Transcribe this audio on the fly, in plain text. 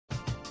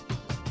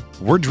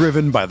We're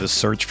driven by the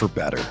search for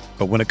better.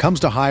 But when it comes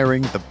to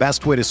hiring, the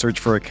best way to search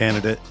for a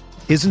candidate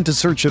isn't to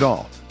search at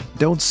all.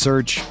 Don't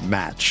search,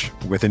 match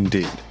with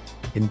Indeed.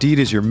 Indeed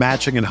is your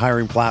matching and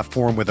hiring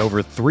platform with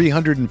over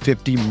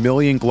 350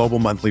 million global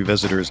monthly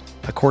visitors,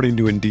 according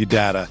to Indeed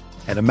data,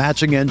 and a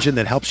matching engine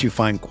that helps you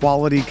find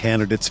quality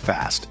candidates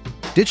fast.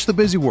 Ditch the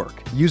busy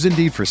work. Use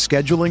Indeed for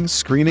scheduling,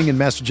 screening, and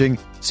messaging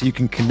so you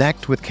can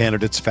connect with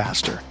candidates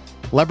faster.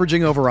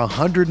 Leveraging over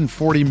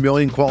 140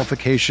 million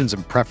qualifications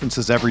and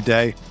preferences every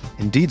day,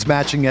 Indeed's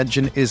matching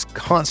engine is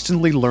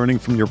constantly learning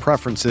from your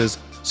preferences,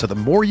 so the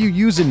more you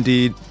use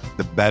Indeed,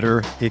 the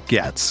better it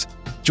gets.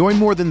 Join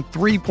more than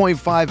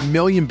 3.5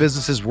 million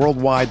businesses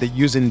worldwide that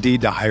use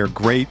Indeed to hire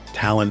great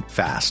talent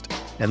fast.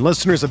 And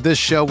listeners of this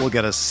show will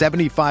get a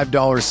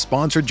 $75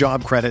 sponsored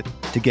job credit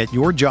to get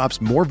your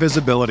jobs more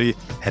visibility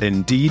at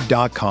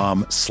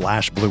Indeed.com/Blue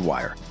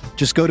Wire.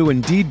 Just go to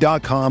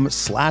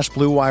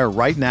Indeed.com/Blue Wire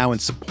right now and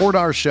support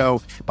our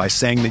show by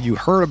saying that you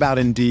heard about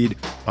Indeed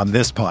on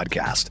this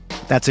podcast.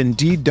 That's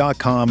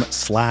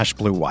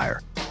Indeed.com/Blue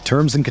Wire.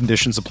 Terms and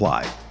conditions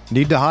apply.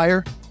 Need to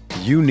hire?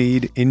 You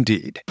need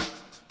Indeed.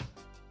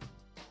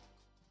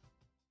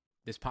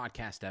 This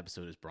podcast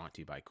episode is brought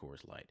to you by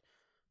Coors Light.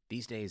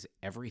 These days,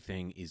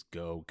 everything is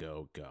go,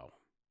 go, go.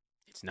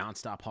 It's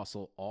nonstop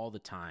hustle all the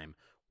time.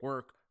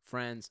 Work,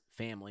 friends,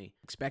 family,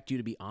 expect you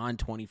to be on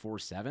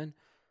 24/7.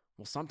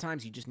 Well,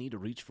 sometimes you just need to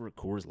reach for a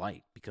Coors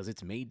Light because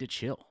it's made to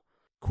chill.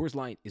 Coors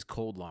Light is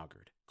cold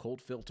lagered,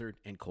 cold filtered,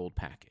 and cold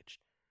packaged.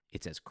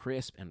 It's as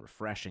crisp and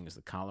refreshing as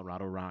the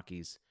Colorado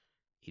Rockies.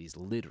 It is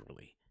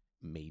literally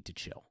made to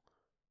chill.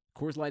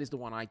 Coors Light is the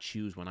one I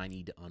choose when I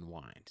need to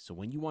unwind. So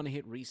when you want to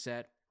hit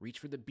reset, reach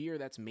for the beer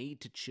that's made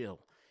to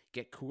chill.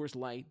 Get Coors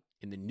Light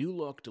in the new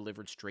look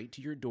delivered straight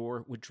to your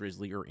door with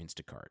Drizzly or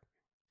Instacart.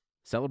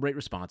 Celebrate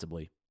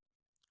responsibly.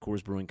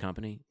 Coors Brewing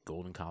Company,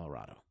 Golden,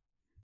 Colorado.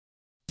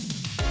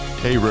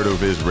 Hey,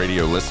 RotoViz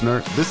radio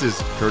listener. This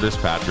is Curtis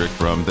Patrick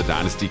from the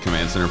Dynasty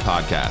Command Center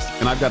podcast,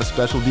 and I've got a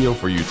special deal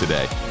for you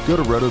today. Go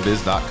to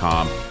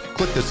rotoviz.com,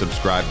 click the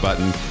subscribe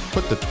button,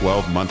 put the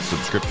 12-month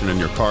subscription in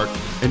your cart,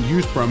 and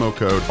use promo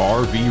code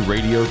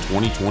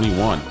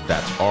RVRadio2021.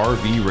 That's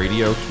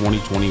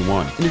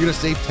RVRadio2021, and you're going to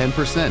save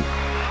 10%.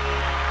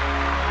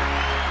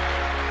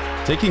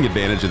 Taking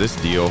advantage of this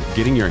deal,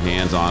 getting your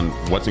hands on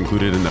what's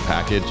included in the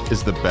package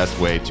is the best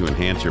way to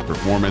enhance your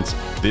performance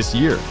this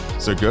year.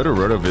 So go to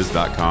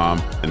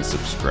rotoviz.com and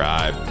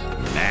subscribe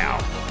now.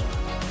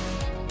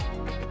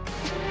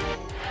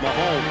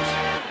 Mahomes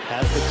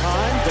has the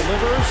time,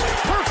 delivers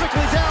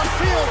perfectly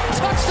downfield.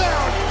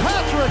 Touchdown,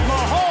 Patrick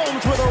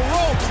Mahomes with a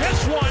rope. This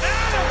one,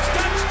 Adams,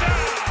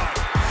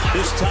 touchdown.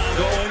 This time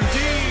going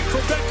deep for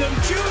Beckham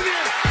Jr.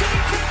 Did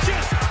he catch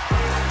it?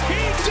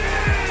 He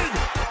did.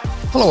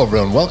 Hello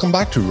everyone, welcome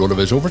back to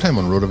RotoViz Overtime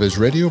on RotoViz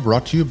Radio,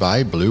 brought to you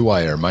by Blue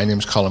Wire. My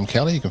name's Colin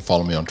Kelly. You can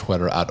follow me on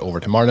Twitter at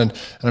Overtime Ireland,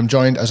 and I'm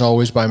joined as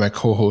always by my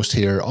co-host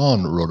here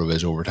on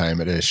RotoViz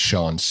Overtime. It is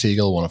Sean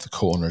Siegel, one of the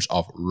co-owners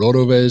of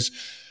RotoViz.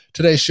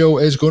 Today's show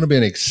is going to be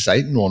an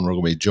exciting one. We're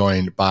going to be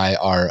joined by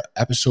our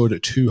episode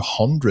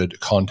 200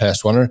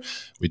 contest winner.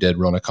 We did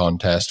run a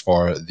contest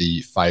for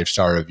the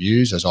 5-star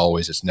reviews. As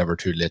always, it's never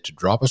too late to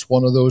drop us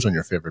one of those on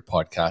your favorite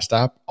podcast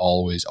app.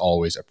 Always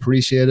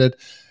appreciated.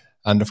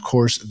 And of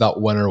course, that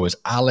winner was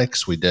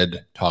Alex. We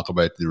did talk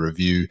about the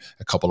review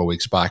a couple of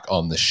weeks back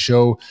on the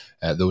show.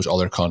 Those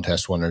other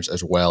contest winners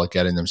as well,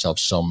 getting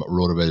themselves some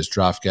RotoViz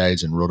draft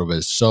guides and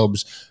RotoViz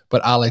subs.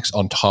 But Alex,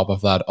 on top of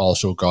that,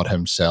 also got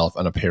himself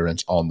an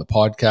appearance on the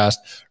podcast.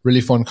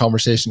 Really fun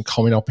conversation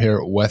coming up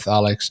here with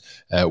Alex.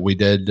 We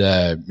did,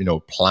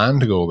 plan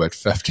to go about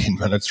 15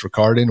 minutes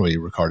recording. We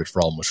recorded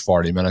for almost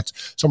 40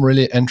 minutes. Some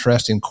really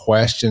interesting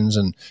questions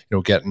and,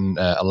 getting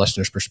a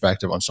listener's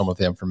perspective on some of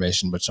the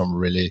information, but some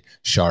really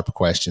sharp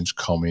questions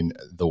coming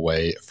the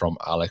way from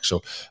Alex.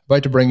 So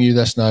about to bring you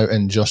this now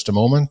in just a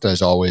moment.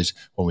 As always,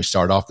 when we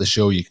start off the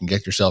show, you can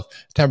get yourself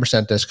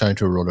 10% discount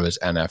to a RotoViz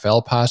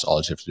NFL Pass. All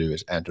you have to do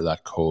is enter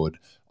that code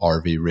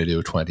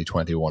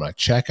RVRadio2021 at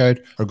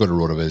checkout, or go to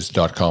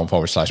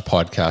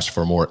rotoviz.com/podcast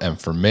for more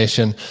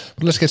information.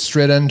 But let's get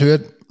straight into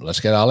it. Let's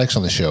get Alex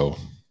on the show.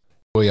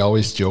 We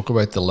always joke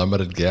about the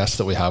limited guests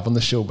that we have on the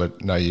show,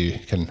 but now you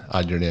can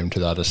add your name to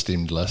that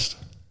esteemed list.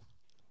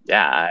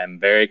 Yeah, I'm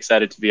very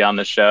excited to be on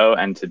the show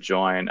and to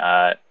join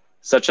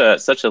such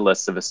a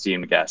list of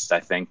esteemed guests. I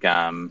think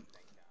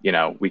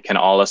we can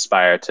all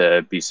aspire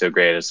to be so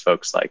great as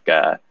folks like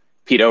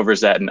Pete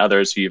Overzet and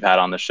others who you've had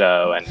on the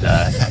show. And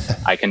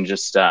I can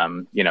just,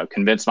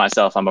 convince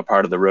myself I'm a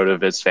part of the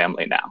RotoViz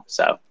family now.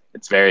 So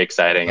it's very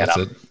exciting.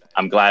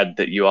 I'm glad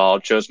that you all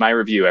chose my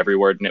review. Every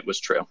word in it was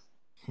true.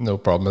 No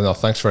problem. No,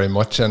 thanks very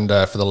much. And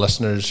for the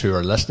listeners who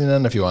are listening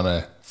in, if you want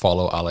to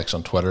follow Alex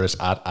on Twitter, it's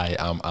at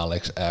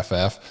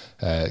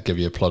IamAlexFF. Give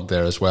you a plug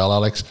there as well,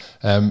 Alex.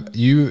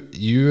 You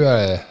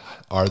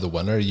are the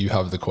winner. You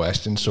have the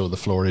question, so the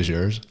floor is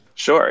yours.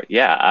 Sure.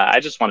 Yeah. I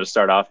just want to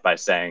start off by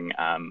saying,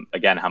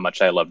 again, how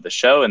much I love the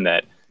show and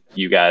that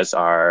you guys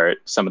are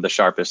some of the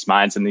sharpest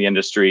minds in the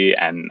industry.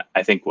 And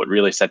I think what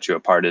really sets you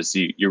apart is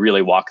you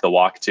really walk the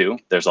walk too.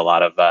 There's a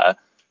lot of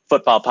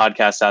football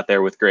podcasts out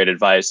there with great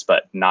advice,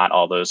 but not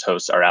all those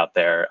hosts are out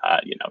there,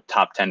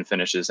 top 10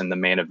 finishes in the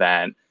main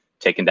event,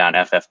 taking down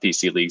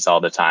FFPC leagues all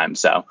the time.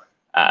 So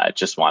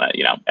just want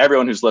to,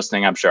 everyone who's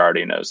listening, I'm sure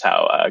already knows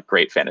how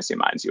great Fantasy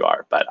Minds you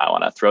are, but I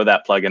want to throw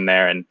that plug in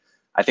there. And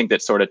I think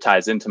that sort of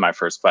ties into my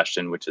first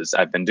question, which is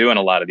I've been doing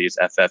a lot of these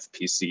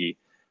FFPC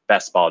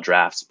best ball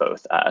drafts,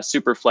 both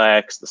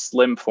Superflex, the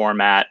slim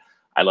format.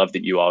 I love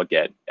that you all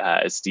get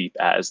as deep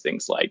as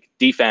things like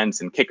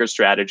defense and kicker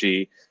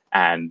strategy,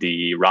 and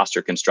the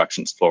roster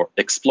construction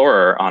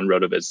explorer on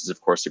RotoViz is,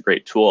 of course, a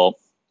great tool.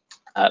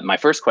 My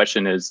first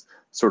question is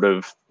sort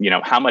of,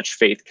 how much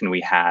faith can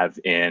we have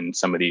in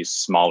some of these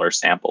smaller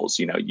samples?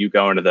 You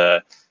go into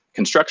the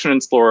construction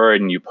explorer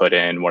and you put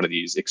in one of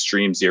these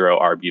extreme zero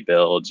RB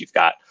builds. You've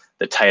got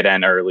the tight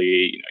end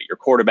early, your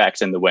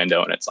quarterback's in the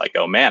window, and it's like,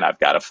 oh man, I've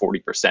got a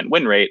 40%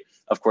 win rate.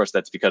 Of course,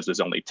 that's because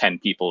there's only 10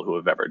 people who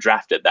have ever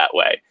drafted that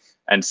way.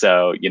 And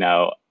so,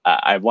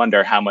 I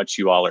wonder how much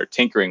you all are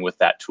tinkering with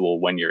that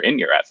tool when you're in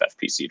your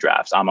FFPC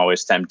drafts. I'm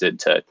always tempted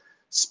to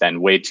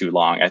spend way too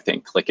long, I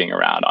think, clicking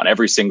around on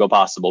every single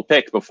possible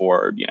pick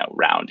before,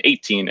 round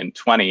 18 and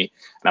 20. And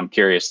I'm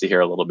curious to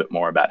hear a little bit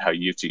more about how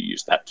you two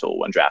use that tool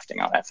when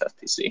drafting on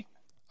FFPC.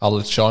 I'll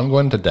let Sean go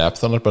into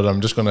depth on it, but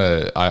I'm just going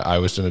to, I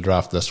was doing a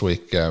draft this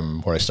week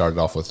where I started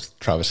off with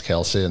Travis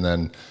Kelce and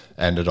then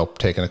ended up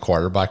taking a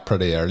quarterback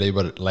pretty early.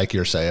 But like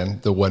you're saying,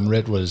 the win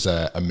rate was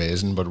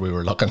amazing, but we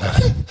were looking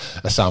at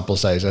a sample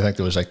size. I think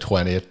there was like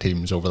 28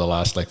 teams over the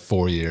last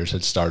 4 years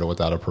had started with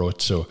that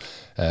approach. So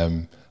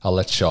I'll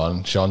let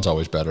Sean. Sean's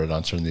always better at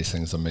answering these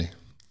things than me.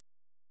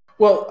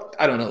 Well,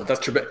 I don't know if that's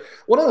true, but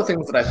one of the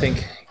things that I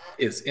think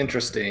is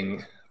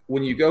interesting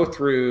when you go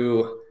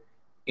through,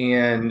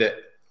 and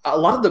a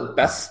lot of the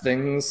best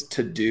things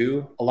to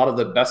do, a lot of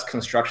the best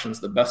constructions,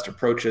 the best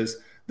approaches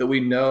that we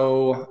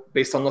know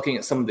based on looking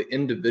at some of the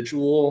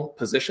individual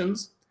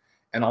positions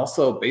and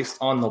also based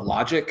on the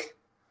logic,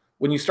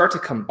 when you start to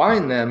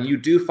combine them, you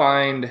do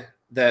find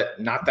that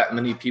not that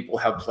many people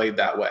have played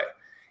that way.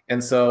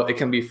 And so it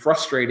can be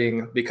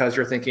frustrating because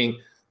you're thinking,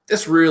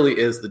 this really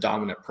is the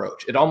dominant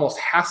approach. It almost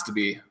has to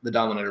be the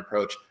dominant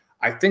approach.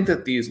 I think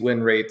that these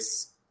win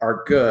rates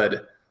are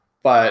good,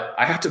 but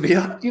I have to be,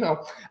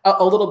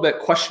 a little bit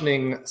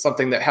questioning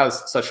something that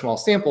has such small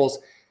samples.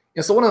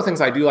 And so one of the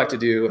things I do like to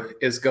do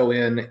is go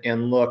in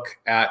and look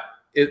at,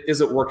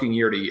 is it working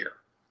year to year?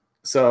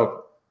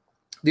 So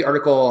the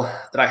article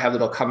that I have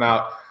that'll come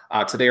out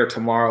today or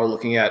tomorrow,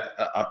 looking at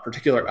a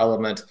particular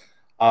element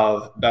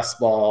of best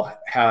ball,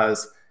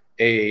 has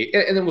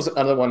and there was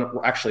another one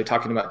actually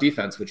talking about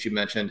defense, which you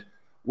mentioned,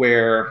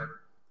 where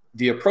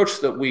the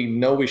approach that we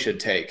know we should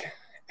take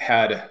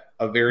had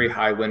a very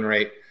high win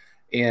rate.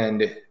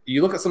 And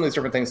you look at some of these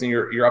different things and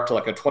you're up to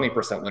a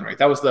 20% win rate.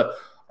 That was the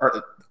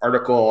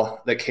article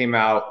that came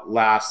out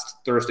last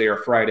Thursday or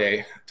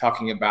Friday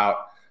talking about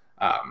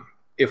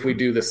if we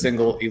do the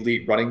single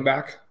elite running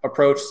back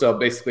approach. So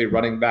basically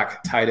running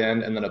back, tight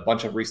end, and then a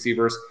bunch of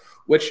receivers,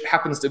 which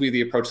happens to be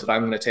the approach that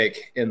I'm going to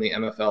take in the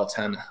MFL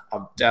 10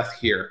 of death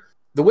here.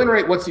 The win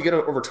rate, once you get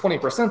over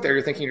 20% there,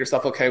 you're thinking to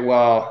yourself, okay,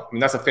 well,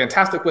 that's a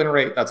fantastic win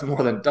rate. That's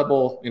more than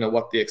double,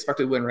 what the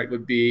expected win rate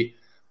would be.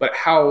 But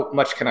how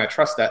much can I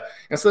trust that?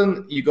 And so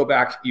then you go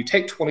back, you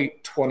take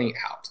 2020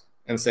 out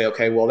and say,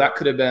 okay, well, that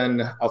could have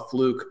been a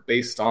fluke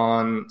based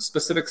on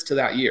specifics to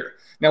that year.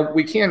 Now,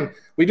 we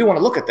do want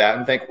to look at that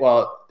and think,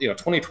 well,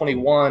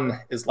 2021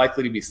 is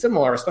likely to be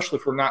similar, especially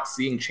if we're not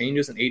seeing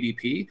changes in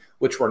ADP,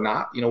 which we're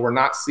not. We're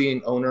not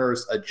seeing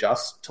owners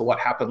adjust to what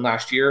happened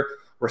last year.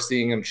 We're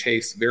seeing them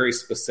chase very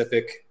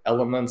specific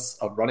elements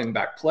of running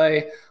back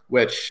play,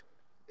 which,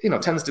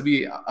 tends to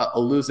be a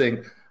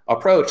losing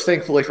approach,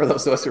 thankfully, for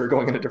those of us who are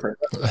going in a different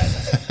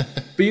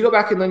But you go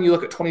back and then you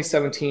look at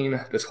 2017 to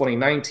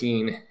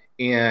 2019,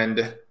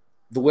 and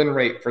the win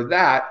rate for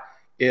that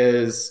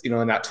is,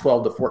 in that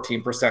 12 to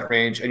 14%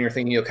 range. And you're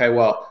thinking, okay,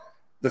 well,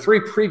 the 3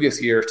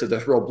 previous years to the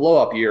real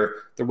blow up year,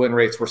 the win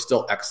rates were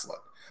still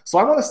excellent. So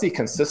I want to see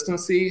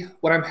consistency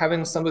when I'm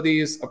having some of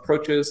these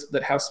approaches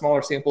that have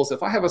smaller samples.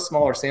 If I have a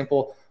smaller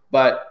sample,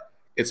 but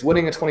it's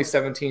winning in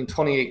 2017,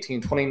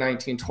 2018,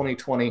 2019,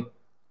 2020,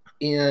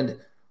 and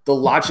the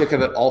logic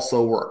of it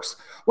also works.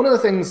 One of the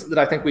things that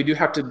I think we do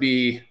have to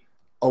be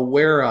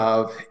aware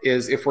of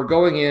is if we're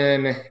going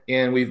in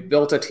and we've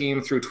built a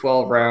team through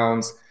 12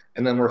 rounds,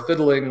 and then we're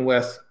fiddling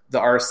with the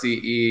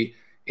RCE,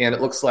 and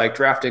it looks like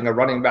drafting a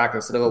running back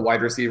instead of a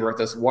wide receiver at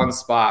this one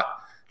spot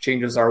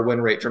changes our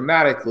win rate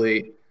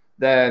dramatically,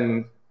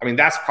 then,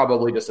 that's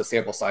probably just a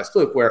sample size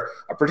fluke where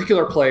a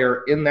particular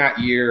player in that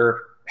year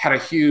had a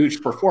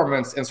huge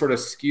performance and sort of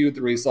skewed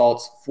the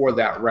results for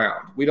that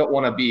round. We don't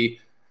want to be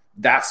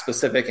that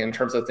specific in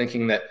terms of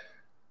thinking that,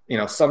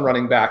 some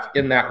running back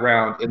in that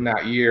round, in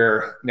that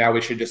year, now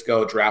we should just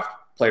go draft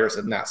players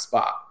in that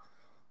spot.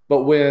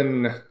 But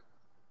when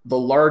the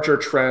larger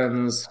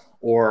trends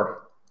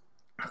or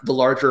the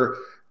larger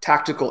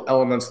tactical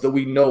elements that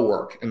we know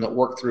work and that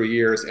work through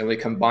years, and we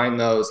combine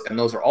those, and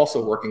those are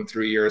also working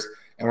through years,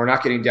 and we're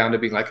not getting down to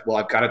being like, well,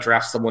 I've got to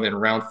draft someone in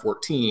round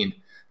 14.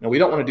 Now, we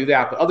don't want to do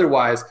that, but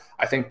otherwise,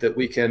 I think that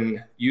we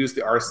can use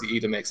the RCE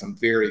to make some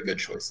very good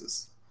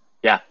choices.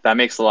 Yeah, that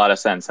makes a lot of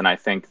sense. And I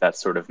think that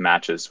sort of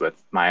matches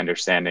with my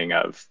understanding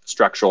of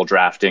structural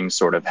drafting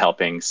sort of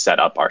helping set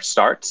up our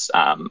starts.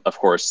 Of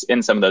course,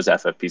 in some of those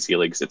FFPC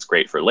leagues, it's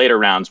great for later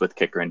rounds with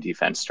kicker and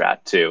defense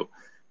strat too.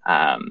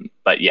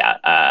 But yeah,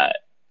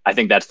 I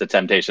think that's the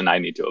temptation I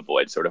need to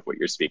avoid, sort of what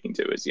you're speaking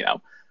to is,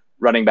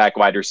 running back,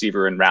 wide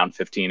receiver in round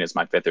 15 is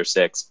my 5th or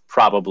 6th.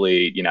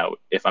 Probably,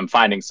 if I'm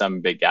finding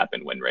some big gap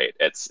in win rate,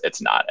 it's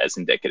not as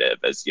indicative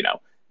as,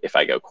 if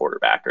I go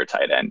quarterback or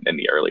tight end in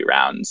the early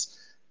rounds.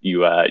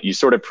 You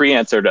sort of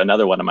pre-answered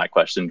another one of my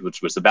questions,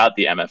 which was about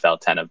the MFL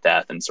 10 of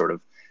death and sort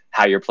of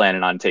how you're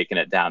planning on taking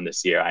it down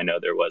this year. I know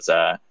there was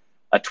a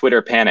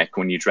Twitter panic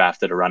when you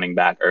drafted a running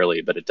back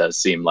early, but it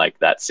does seem like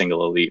that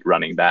single elite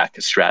running back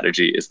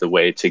strategy is the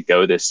way to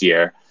go this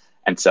year.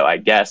 And so I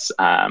guess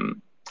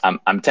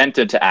I'm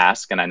tempted to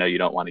ask, and I know you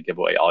don't want to give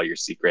away all your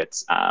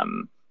secrets.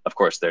 Of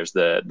course, there's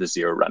the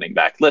zero running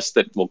back list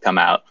that will come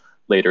out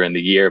later in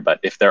the year, but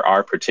if there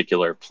are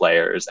particular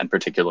players and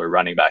particular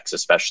running backs,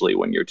 especially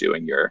when you're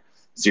doing your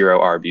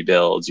zero RB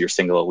builds, your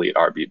single elite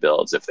RB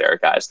builds, if there are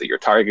guys that you're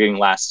targeting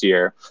last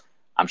year,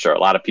 I'm sure a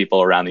lot of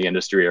people around the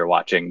industry are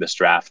watching this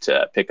draft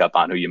to pick up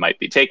on who you might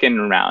be taking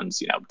in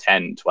rounds,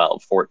 10,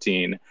 12,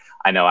 14.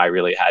 I know I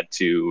really had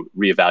to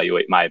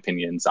reevaluate my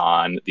opinions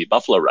on the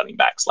Buffalo running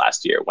backs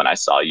last year when I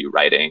saw you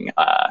writing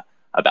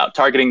about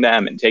targeting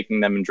them and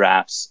taking them in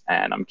drafts.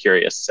 And I'm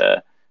curious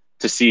to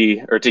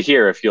see or to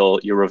hear if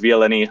you'll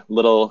reveal any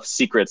little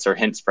secrets or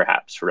hints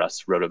perhaps for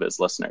us RotoViz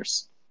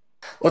listeners.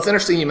 Well, it's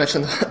interesting you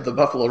mentioned the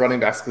Buffalo running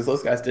backs because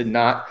those guys did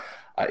not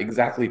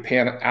exactly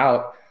pan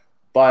out,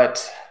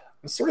 but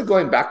I'm sort of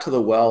going back to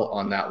the well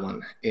on that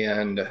one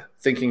and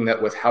thinking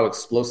that with how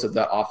explosive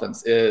that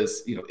offense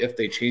is, if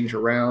they change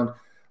around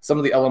some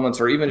of the elements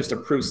or even just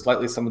improve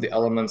slightly some of the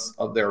elements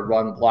of their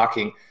run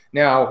blocking.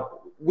 Now,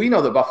 we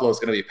know that Buffalo is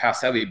going to be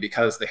pass heavy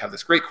because they have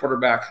this great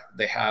quarterback.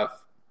 They have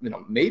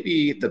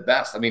maybe the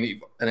best. I mean,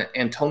 an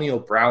Antonio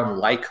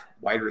Brown-like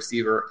wide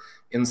receiver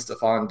in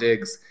Stephon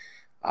Diggs.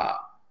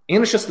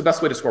 And it's just the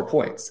best way to score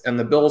points. And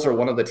the Bills are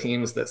one of the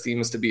teams that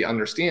seems to be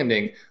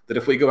understanding that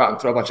if we go out and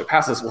throw a bunch of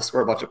passes, we'll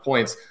score a bunch of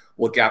points.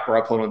 We'll gap our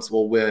opponents.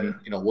 We'll win.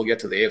 We'll get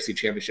to the AFC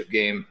Championship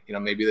game.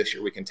 Maybe this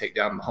year we can take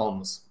down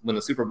Mahomes, win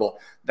the Super Bowl,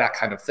 that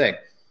kind of thing.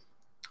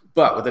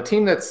 But with a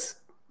team that's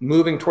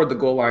moving toward the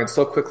goal line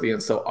so quickly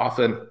and so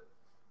often,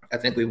 I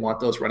think we want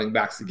those running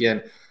backs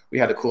again. We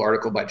had a cool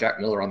article by Jack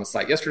Miller on the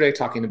site yesterday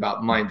talking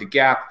about mind the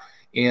gap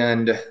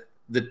and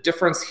the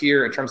difference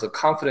here in terms of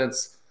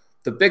confidence.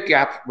 The big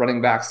gap running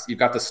backs, you've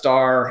got the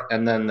star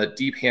and then the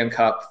deep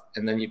handcuff,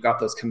 and then you've got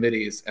those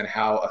committees and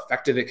how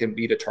effective it can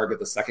be to target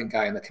the second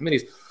guy in the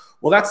committees.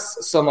 Well,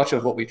 that's so much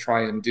of what we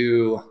try and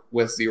do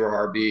with zero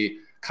RB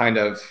kind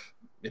of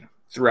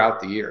throughout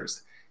the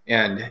years.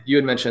 And you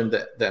had mentioned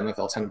the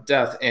MFL 10 of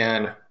death,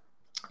 and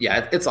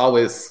yeah, it's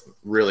always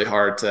really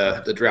hard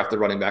to draft the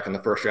running back in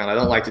the first round. I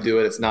don't like to do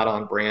it. It's not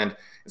on brand.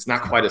 It's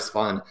not quite as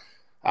fun.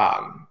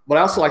 But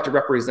I also like to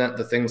represent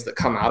the things that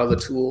come out of the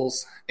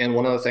tools. And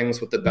one of the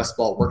things with the Best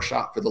Ball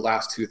Workshop for the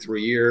last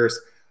 2-3 years,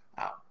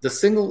 the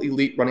single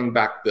elite running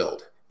back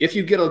build. If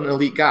you get an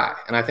elite guy,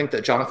 and I think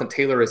that Jonathan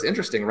Taylor is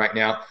interesting right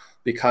now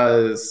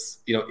because,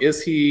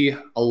 is he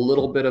a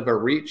little bit of a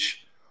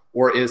reach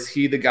or is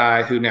he the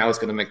guy who now is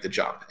going to make the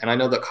jump? And I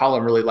know that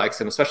Colin really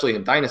likes him, especially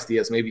in Dynasty,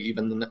 as maybe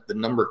even the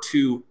number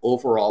 2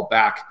 overall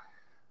back.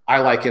 I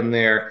like him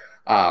there.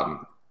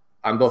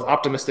 I'm both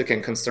optimistic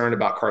and concerned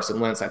about Carson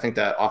Wentz. I think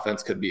that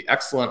offense could be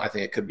excellent. I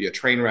think it could be a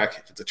train wreck.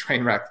 If it's a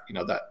train wreck,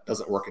 that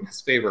doesn't work in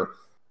his favor.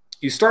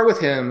 You start with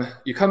him,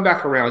 you come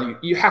back around,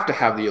 you have to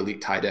have the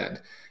elite tight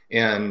end.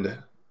 And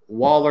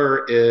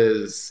Waller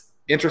is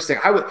interesting.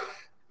 I would,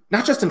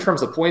 not just in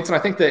terms of points, and I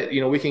think that,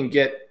 we can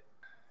get,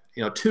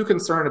 too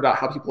concerned about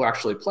how people are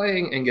actually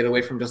playing and get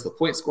away from just the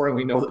point scoring.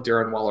 We know that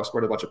Darren Waller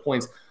scored a bunch of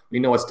points. We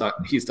know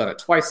he's done it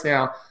twice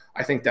now.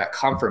 I think that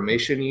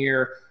confirmation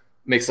year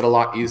makes it a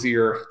lot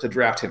easier to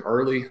draft him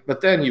early. But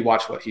then you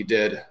watch what he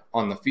did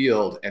on the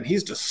field, and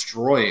he's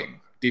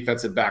destroying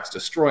defensive backs,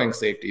 destroying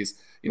safeties.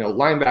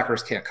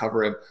 Linebackers can't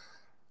cover him. I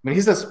mean,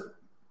 he's this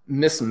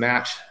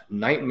mismatch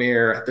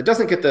nightmare that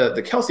doesn't get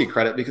the Kelsey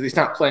credit because he's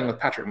not playing with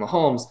Patrick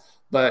Mahomes,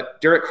 but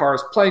Derek Carr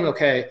is playing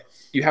okay.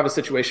 You have a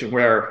situation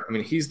where,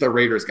 he's the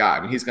Raiders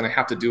guy. He's going to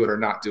have to do it or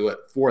not do it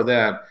for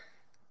them.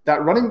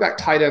 That running back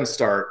tight end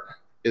start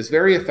is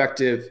very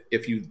effective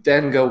if you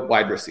then go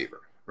wide receiver.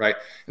 Right.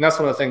 And that's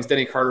one of the things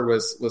Denny Carter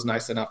was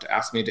nice enough to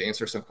ask me to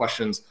answer some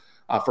questions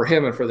for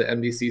him and for the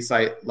NBC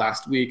site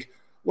last week.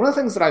 One of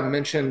the things that I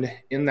mentioned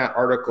in that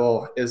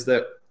article is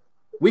that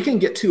we can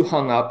get too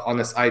hung up on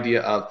this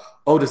idea of,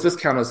 does this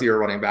count as zero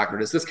running back or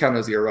does this count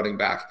as zero running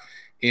back?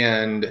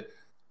 And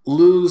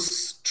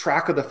lose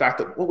track of the fact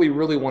that what we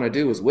really want to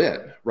do is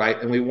win,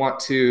 right? And we want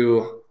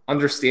to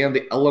understand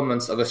the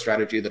elements of a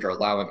strategy that are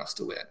allowing us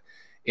to win.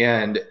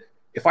 And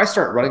if I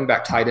start running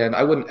back tight end,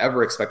 I wouldn't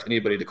ever expect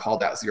anybody to call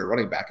that zero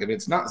running back.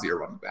 It's not zero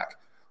running back.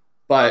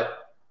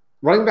 But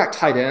running back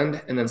tight end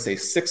and then say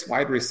 6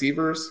 wide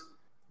receivers,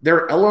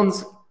 there are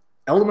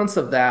elements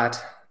of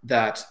that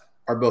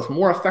are both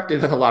more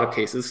effective in a lot of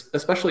cases,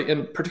 especially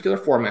in particular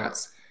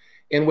formats,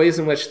 in ways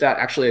in which that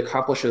actually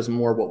accomplishes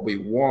more what we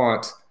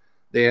want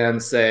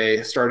than,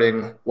 say,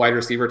 starting wide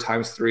receiver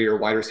 ×3 or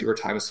wide receiver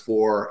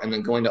 ×4 and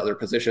then going to other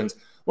positions.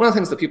 One of the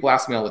things that people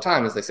ask me all the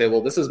time is they say,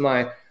 well, this is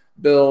my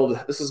build,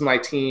 this is my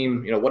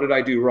team, what did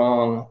I do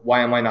wrong? Why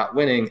am I not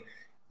winning?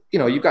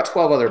 You've got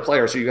 12 other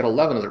players, or you've got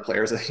 11 other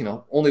players,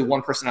 only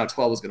one person out of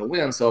 12 is going to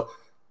win. So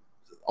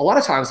a lot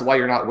of times why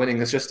you're not winning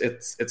is just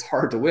it's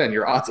hard to win.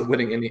 Your odds of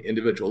winning any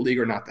individual league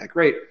are not that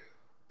great.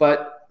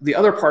 But the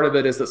other part of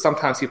it is that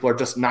sometimes people are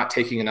just not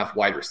taking enough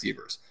wide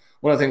receivers.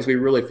 One of the things we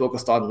really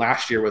focused on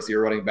last year with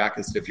zero running back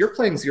is if you're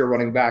playing zero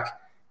running back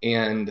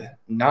and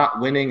not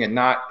winning and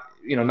not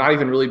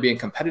even really being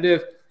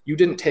competitive, you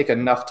didn't take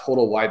enough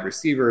total wide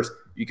receivers.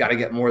 You got to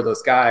get more of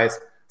those guys.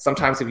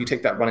 Sometimes if you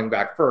take that running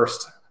back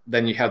first,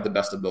 then you have the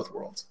best of both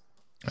worlds.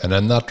 And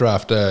in that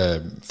draft,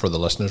 for the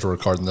listeners, we're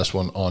recording this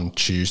one on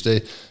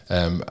Tuesday.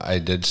 I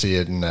did see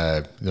it in,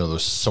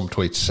 there's some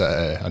tweets.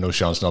 I know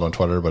Sean's not on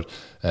Twitter, but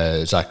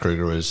Zach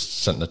Kruger was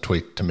sending a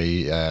tweet to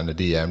me and a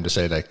DM to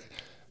say, like,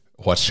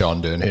 what's Sean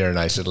doing here? And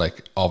I said,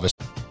 like,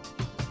 obviously.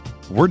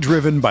 We're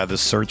driven by the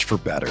search for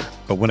better.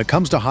 But when it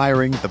comes to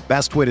hiring, the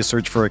best way to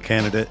search for a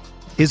candidate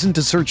isn't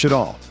to search at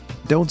all.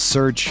 Don't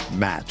search,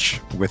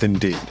 match with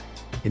Indeed.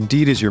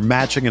 Indeed is your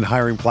matching and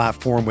hiring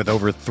platform with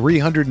over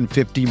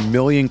 350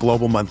 million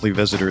global monthly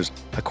visitors,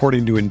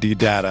 according to Indeed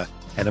data,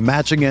 and a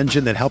matching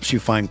engine that helps you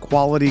find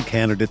quality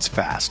candidates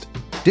fast.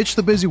 Ditch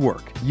the busy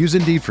work. Use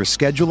Indeed for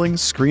scheduling,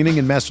 screening,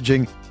 and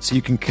messaging so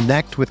you can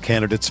connect with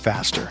candidates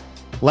faster.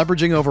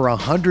 Leveraging over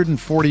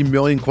 140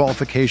 million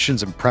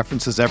qualifications and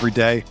preferences every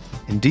day,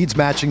 Indeed's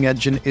matching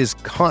engine is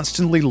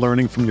constantly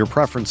learning from your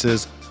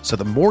preferences, so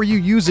the more you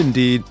use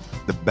Indeed,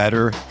 the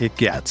better it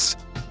gets.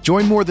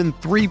 Join more than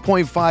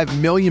 3.5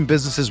 million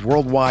businesses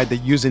worldwide that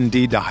use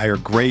Indeed to hire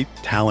great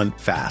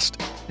talent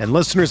fast. And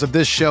listeners of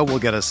this show will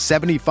get a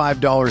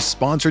 $75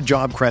 sponsored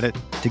job credit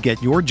to get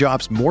your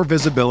jobs more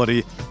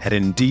visibility at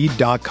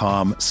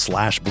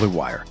Indeed.com/Blue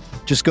Wire.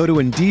 Just go to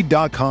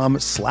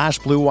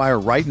Indeed.com/Blue Wire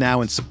right now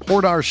and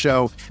support our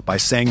show by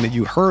saying that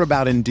you heard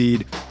about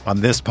Indeed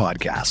on this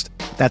podcast.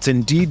 That's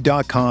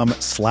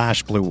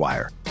Indeed.com/Blue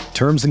Wire.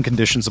 Terms and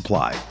conditions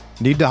apply.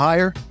 Need to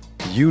hire?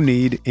 You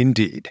need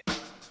Indeed.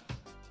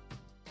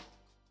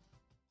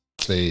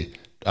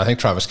 I think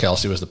Travis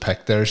Kelce was the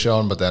pick there,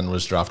 Sean, but then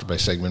was drafted by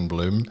Sigmund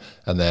Bloom,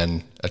 and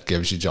then it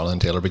gives you Jonathan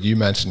Taylor. But you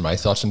mentioned my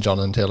thoughts on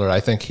Jonathan Taylor.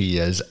 I think he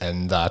is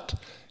in that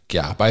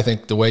gap. I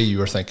think the way you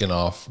were thinking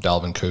of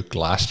Dalvin Cook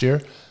last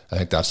year, I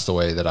think that's the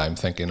way that I'm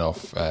thinking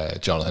of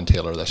Jonathan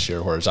Taylor this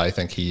year, whereas I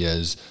think he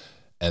is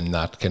in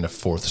that kind of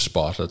fourth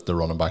spot at the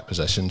running back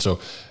position. So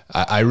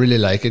I really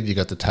like it. You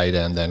got the tight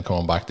end then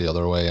coming back the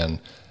other way, and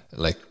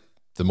like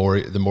the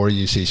more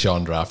you see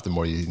Sean draft, the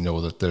more you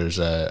know that there's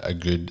a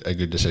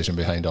good decision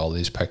behind all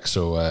these picks.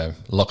 So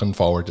looking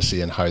forward to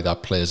seeing how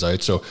that plays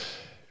out. So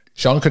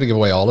Sean could have given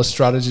away all his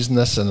strategies in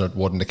this, and it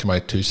wouldn't have come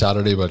out too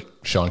Saturday. But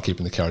Sean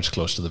keeping the cards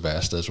close to the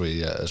vest as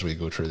we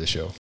go through the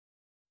show.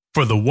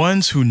 For the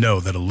ones who know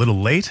that a little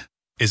late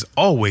is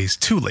always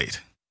too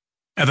late,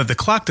 and that the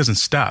clock doesn't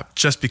stop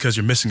just because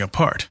you're missing a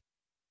part,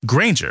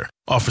 Grainger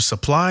offers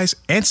supplies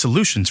and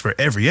solutions for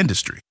every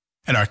industry.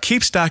 And our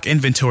Keep Stock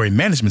inventory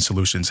management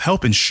solutions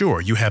help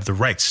ensure you have the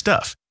right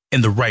stuff in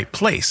the right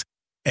place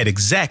at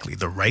exactly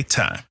the right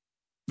time.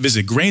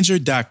 Visit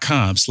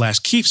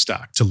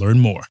Grainger.com/keepstock to learn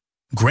more.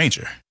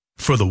 Grainger,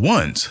 for the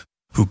ones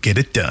who get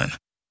it done.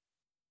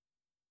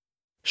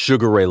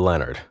 Sugar Ray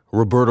Leonard,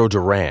 Roberto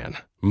Duran,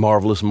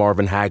 Marvelous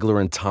Marvin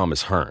Hagler, and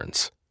Thomas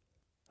Hearns.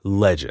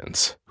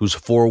 Legends, whose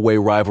four-way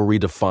rivalry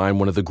defined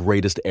one of the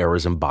greatest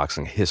eras in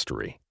boxing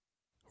history.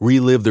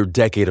 Relive their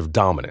decade of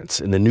dominance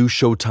in the new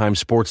Showtime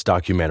sports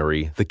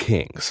documentary, The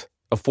Kings,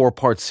 a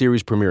 4-part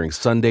series premiering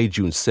Sunday,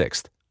 June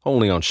 6th,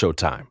 only on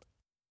Showtime.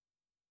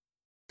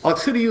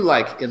 Alex, who do you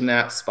like in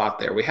that spot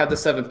there? We had the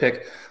 7th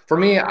pick. For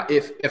me,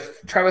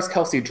 if Travis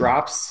Kelce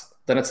drops,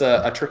 then it's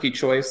a tricky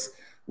choice.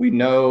 We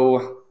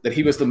know that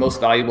he was the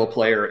most valuable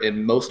player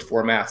in most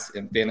formats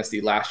in fantasy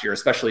last year,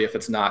 especially if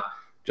it's not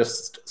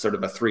just sort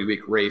of a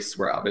 3-week race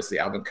where obviously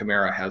Alvin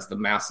Kamara has the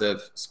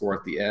massive score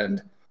at the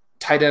end.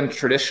 Tight end,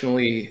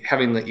 traditionally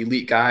having the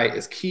elite guy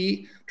is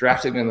key.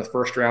 Drafting in the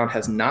first round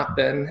has not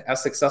been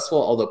as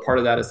successful, although part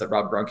of that is that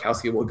Rob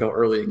Gronkowski will go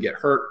early and get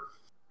hurt.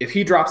 If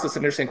he drops, it's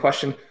an interesting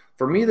question.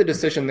 For me, the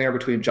decision there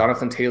between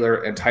Jonathan Taylor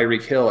and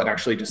Tyreek Hill and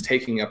actually just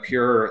taking a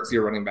pure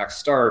zero running back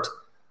start,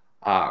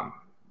 that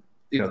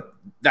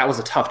was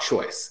a tough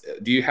choice.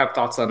 Do you have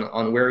thoughts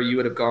on where you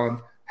would have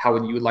gone, how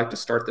you would like to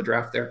start the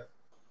draft there?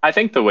 I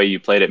think the way you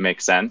played it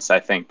makes sense. I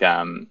think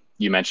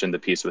you mentioned the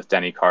piece with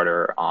Denny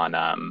Carter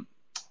on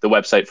the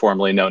website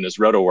formerly known as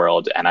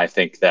RotoWorld, and I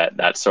think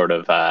that sort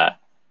of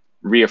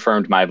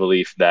reaffirmed my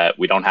belief that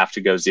we don't have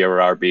to go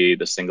zero RB.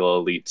 The single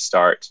elite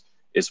start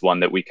is one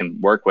that we can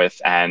work with,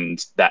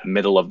 and that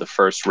middle of the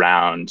first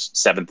round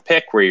 7th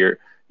pick where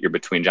you're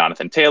between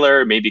Jonathan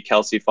Taylor, maybe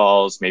Kelce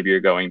falls, maybe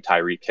you're going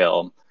Tyreek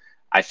Hill.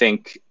 I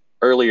think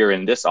earlier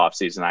in this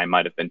offseason, I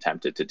might have been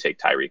tempted to take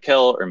Tyreek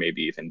Hill or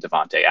maybe even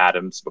Devontae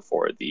Adams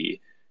before the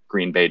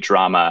Green Bay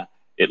drama.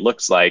 It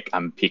looks like,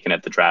 I'm peeking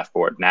at the draft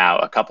board now,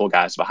 a couple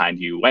guys behind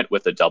you went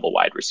with a double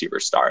wide receiver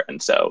start.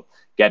 And so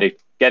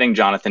getting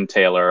Jonathan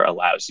Taylor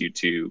allows you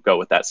to go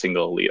with that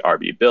single elite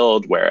RB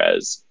build.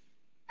 Whereas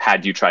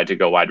had you tried to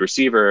go wide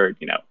receiver,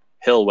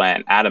 Hill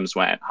went, Adams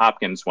went,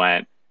 Hopkins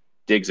went,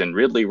 Diggs and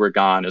Ridley were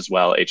gone as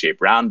well, A.J.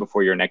 Brown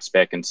before your next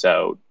pick. And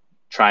so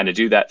trying to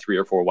do that 3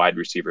 or 4 wide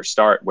receiver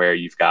start where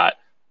you've got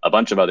a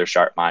bunch of other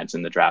sharp minds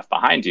in the draft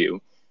behind you,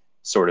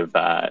 sort of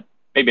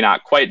maybe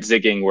not quite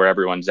zigging where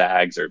everyone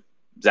zags or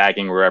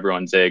zagging where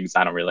everyone zigs.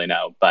 I don't really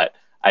know. But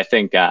I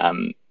think,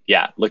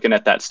 looking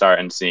at that start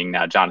and seeing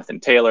now Jonathan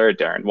Taylor,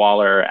 Darren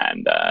Waller,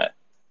 and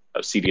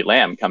CeeDee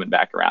Lamb coming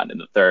back around in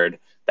the third,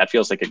 that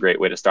feels like a great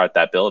way to start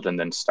that build and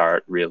then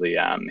start really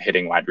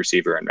hitting wide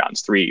receiver in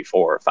rounds 3,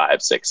 4,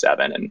 5, 6,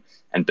 7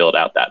 and build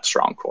out that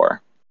strong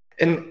core.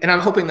 And I'm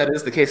hoping that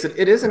is the case.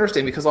 It is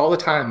interesting because all the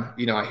time,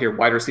 I hear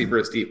wide receiver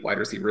is deep, wide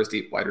receiver is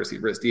deep, wide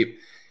receiver is deep.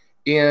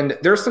 And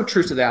there's some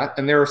truth to that.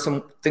 And there are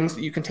some things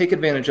that you can take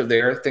advantage of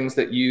there, things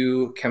that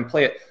you can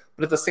play it.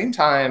 But at the same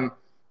time,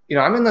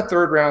 I'm in the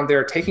third round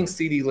there taking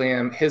CeeDee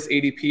Lamb. His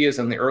ADP is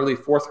in the early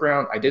 4th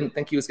round. I didn't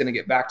think he was going to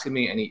get back to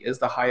me, and he is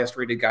the highest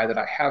rated guy that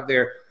I have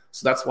there.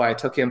 So that's why I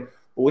took him.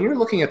 But when you're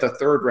looking at the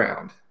third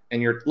round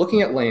and you're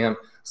looking at Lamb,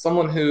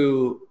 someone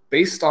who,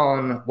 based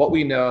on what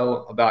we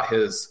know about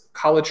his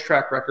college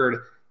track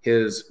record,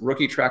 his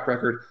rookie track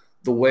record,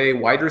 the way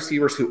wide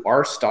receivers who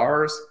are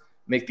stars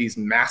make these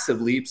massive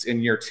leaps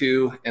in year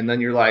 2, and then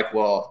you're like,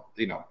 well,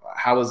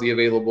 how is he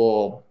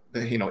available,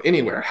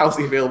 anywhere? How is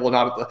he available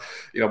not at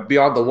the,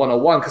 beyond the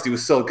 101 because he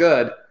was so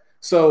good?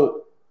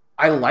 So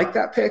I like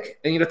that pick.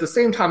 And yet at the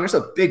same time, there's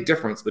a big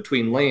difference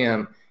between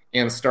Lamb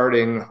and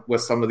starting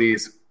with some of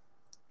these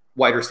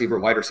wide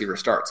receiver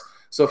starts.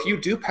 So if you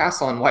do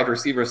pass on wide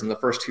receivers in the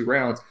first 2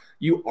 rounds,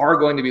 you are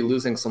going to be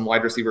losing some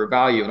wide receiver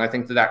value. And I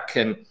think that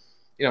can,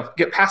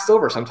 get passed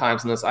over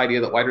sometimes in this idea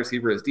that wide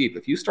receiver is deep.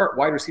 If you start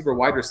wide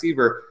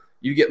receiver,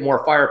 you get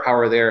more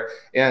firepower there.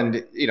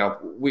 And,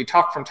 we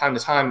talk from time to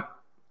time,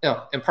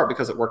 in part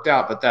because it worked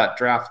out, but that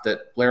draft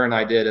that Blair and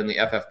I did in the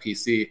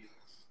FFPC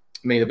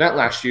main event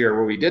last year,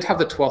 where we did have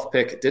the 12th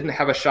pick, didn't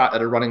have a shot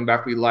at a running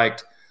back we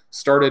liked,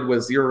 started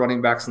with 0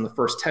 running backs in the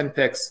first 10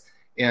 picks,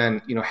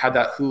 and, had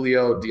that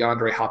Julio,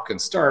 DeAndre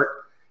Hopkins start.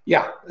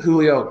 Yeah,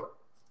 Julio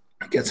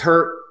gets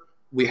hurt.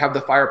 We have the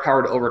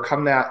firepower to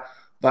overcome that.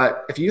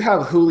 But if you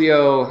have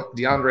Julio,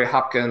 DeAndre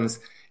Hopkins,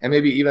 and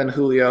maybe even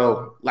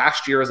Julio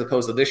last year as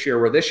opposed to this year,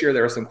 where this year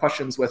there are some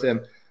questions with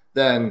him,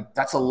 then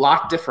that's a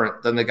lot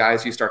different than the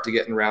guys you start to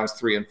get in rounds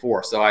 3 and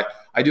 4. So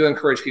I do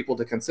encourage people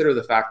to consider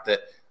the fact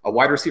that a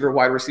wide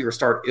receiver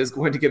start is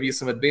going to give you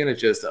some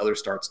advantages that other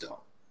starts don't.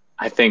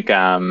 I think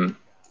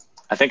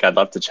I'd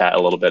love to chat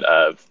a little bit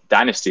of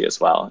Dynasty as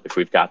well, if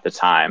we've got the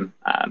time.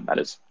 That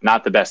is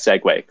not the best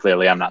segue.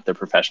 Clearly, I'm not the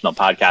professional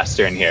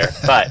podcaster in here,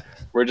 but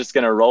we're just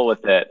going to roll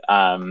with it.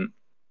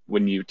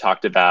 When you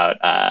talked about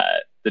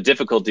the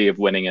difficulty of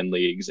winning in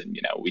leagues and,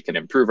 we can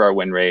improve our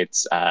win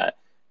rates,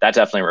 that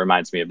definitely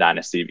reminds me of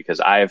Dynasty because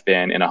I have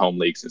been in a home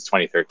league since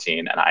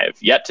 2013 and I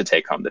have yet to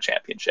take home the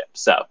championship.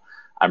 So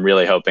I'm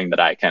really hoping that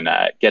I can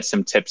get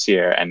some tips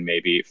here and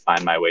maybe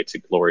find my way to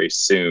glory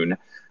soon.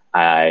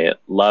 I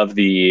love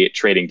the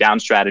trading down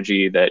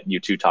strategy that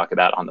you two talk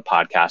about on the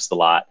podcast a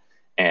lot,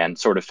 and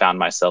sort of found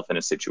myself in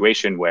a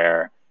situation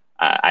where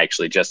I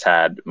actually just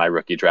had my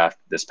rookie draft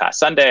this past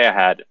Sunday. I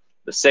had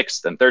the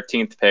 6th and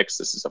 13th picks.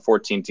 This is a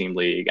 14-team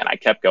league, and I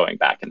kept going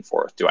back and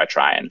forth. Do I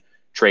try and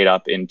trade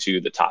up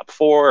into the top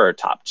 4 or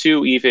top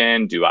 2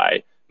 even? Do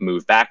I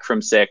move back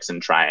from 6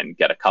 and try and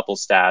get a couple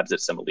stabs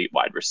at some elite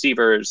wide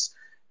receivers?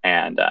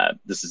 And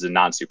this is a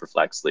non-super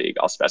flex league,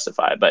 I'll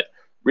specify. But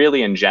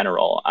really in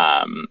general,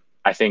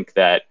 I think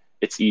that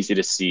it's easy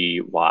to see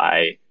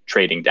why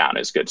trading down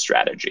is good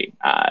strategy.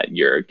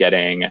 You're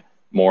getting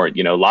more,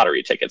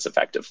 lottery tickets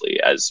effectively.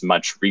 As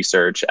much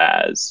research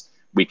as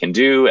we can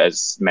do,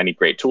 as many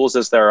great tools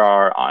as there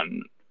are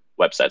on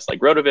websites like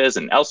RotoViz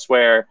and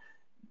elsewhere,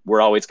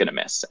 we're always going to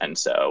miss. And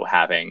so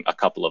having a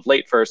couple of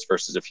late first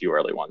versus a few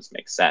early ones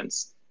makes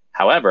sense.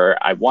 However,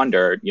 I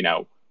wonder,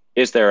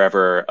 is there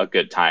ever a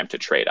good time to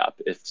trade up?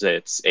 If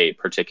it's a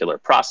particular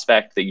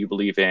prospect that you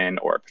believe in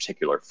or a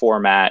particular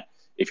format,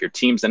 if your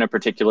team's in a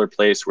particular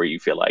place where you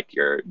feel like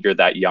you're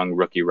that young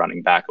rookie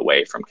running back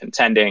away from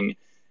contending,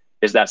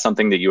 is that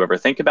something that you ever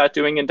think about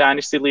doing in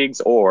dynasty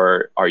leagues?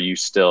 Or are you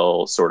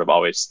still sort of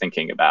always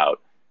thinking about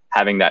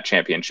having that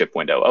championship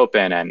window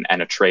open and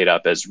a trade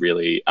up as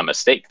really a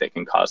mistake that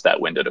can cause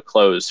that window to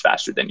close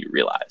faster than you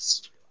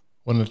realize?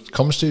 When it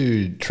comes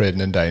to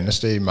trading in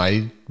Dynasty,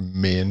 my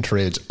main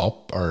trades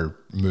up or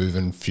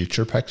moving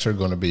future picks are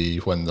going to be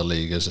when the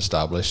league is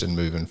established and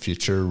moving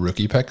future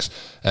rookie picks.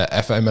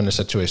 If I'm in a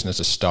situation as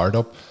a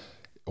startup,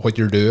 what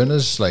you're doing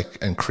is like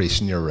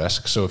increasing your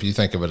risk. So if you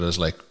think of it as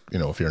like,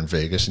 if you're in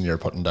Vegas and you're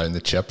putting down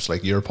the chips,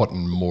 like you're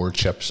putting more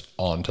chips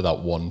onto that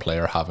one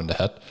player having to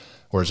hit.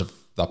 Whereas if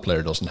that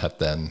player doesn't hit,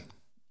 then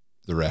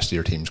the rest of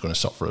your team's going to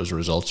suffer as a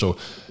result. So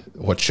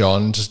what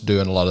Sean's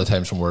doing a lot of the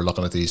times when we're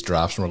looking at these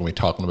drafts, and we're going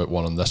to be talking about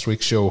one on this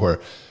week's show, where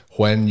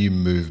when you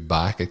move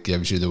back, it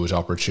gives you those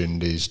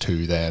opportunities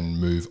to then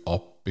move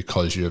up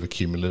because you have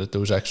accumulated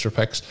those extra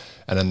picks.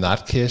 And in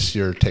that case,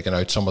 you're taking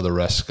out some of the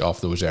risk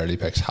of those early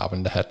picks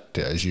having to hit,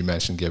 as you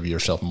mentioned, give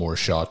yourself more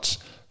shots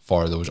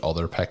for those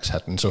other picks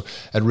hitting. So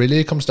it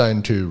really comes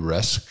down to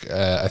risk,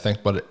 I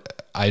think, but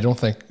I don't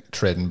think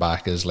trading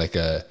back is like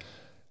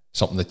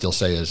something that you'll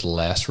say is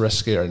less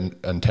risky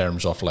in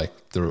terms of like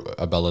the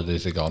ability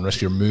to go on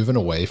risk. You're moving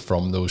away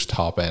from those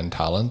top end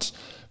talents,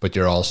 but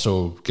you're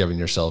also giving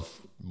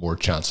yourself more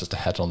chances to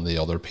hit on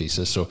the other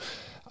pieces. So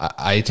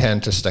I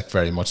tend to stick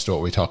very much to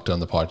what we talked on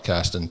the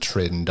podcast, and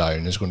trading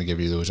down is going to give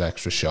you those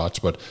extra shots.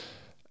 But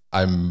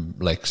I'm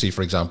like, see,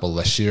 for example,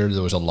 this year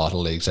there was a lot of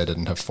leagues I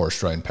didn't have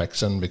first round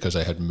picks in because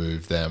I had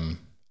moved them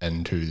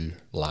into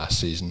last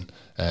season,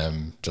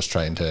 just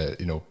trying to,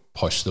 you know,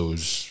 push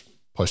those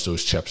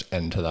chips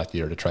into that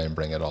year to try and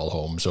bring it all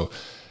home. So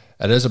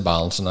it is a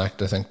balancing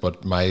act, I think.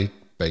 But my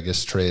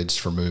biggest trades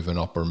for moving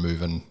up or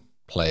moving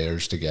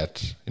players to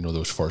get, you know,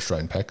 those first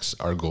round picks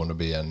are going to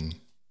be in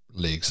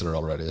leagues that are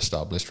already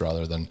established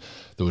rather than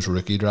those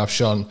rookie drafts.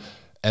 Sean,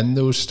 in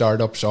those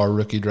startups or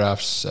rookie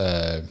drafts,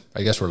 I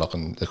guess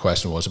the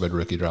question was about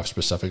rookie drafts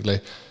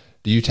specifically.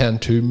 Do you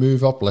tend to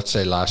move up? Let's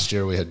say last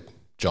year we had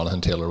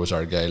Jonathan Taylor was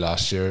our guy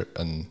last year,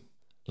 and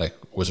like,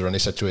 was there any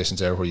situations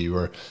there where you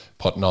were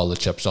putting all the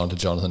chips onto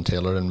Jonathan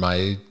Taylor? In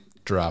my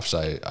drafts,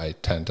 I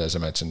tend to, as I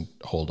mentioned,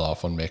 hold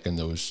off on making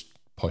those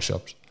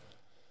push-ups.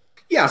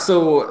 Yeah,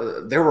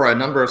 so there were a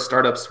number of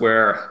startups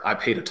where I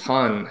paid a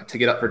ton to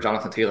get up for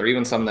Jonathan Taylor,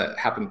 even some that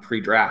happened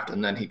pre-draft,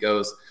 and then he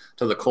goes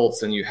to the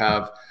Colts and you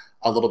have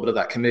a little bit of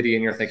that committee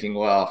and you're thinking,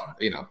 well,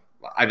 you know,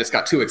 I just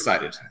got too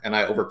excited and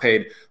I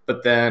overpaid.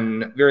 But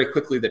then very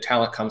quickly the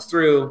talent comes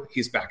through.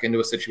 He's back into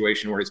a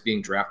situation where he's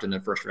being drafted in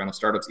the first round of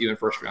startups, even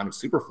first round of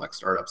Superflex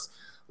startups,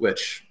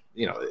 which,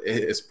 you know,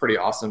 is pretty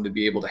awesome to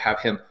be able to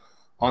have him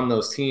on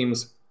those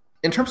teams.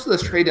 In terms of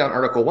this trade down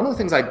article, one of the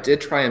things I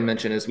did try and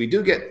mention is we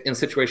do get in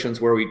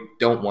situations where we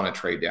don't want to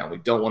trade down. We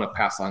don't want to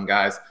pass on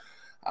guys.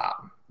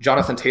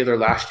 Jonathan Taylor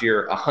last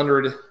year,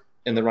 100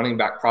 in the running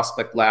back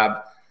prospect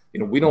lab. You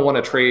know, we don't want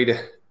to trade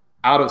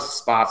out of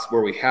spots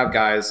where we have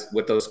guys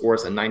with those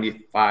scores at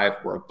 95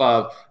 or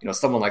above. You know,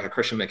 someone like a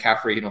Christian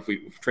McCaffrey, you know, if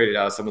we traded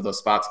out of some of those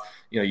spots,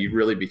 you know, you'd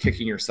really be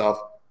kicking yourself.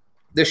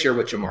 This year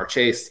with Jamar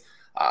Chase,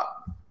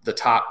 the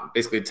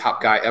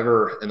top guy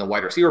ever in the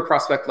wide receiver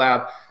prospect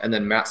lab. And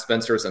then Matt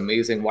Spencer's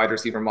amazing wide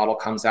receiver model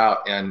comes out,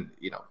 and,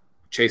 you know,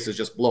 Chase is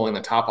just blowing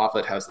the top off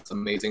it, has this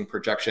amazing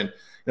projection. You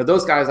know,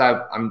 those guys,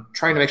 I'm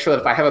trying to make sure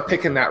that if I have a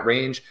pick in that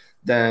range,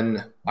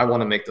 then I want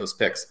to make those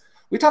picks.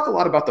 We talk a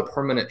lot about the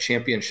permanent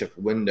championship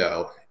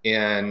window,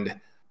 and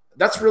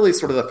that's really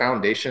sort of the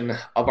foundation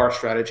of our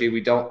strategy.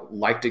 We don't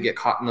like to get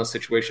caught in those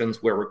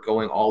situations where we're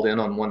going all in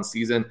on one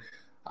season.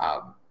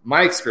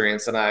 My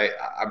experience, and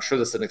I'm sure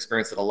this is an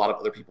experience that a lot of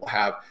other people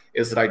have,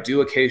 is that I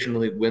do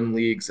occasionally win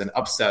leagues and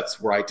upsets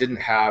where I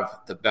didn't have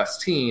the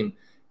best team.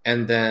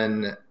 And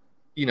then,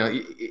 you know,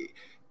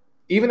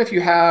 even if you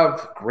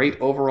have great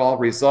overall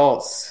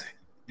results,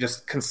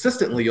 just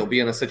consistently you'll be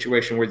in a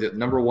situation where the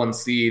number one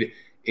seed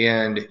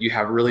and you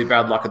have really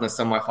bad luck in the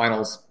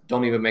semifinals,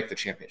 don't even make the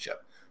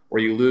championship, or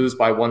you lose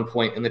by 1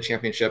 point in the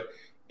championship.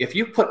 If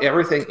you put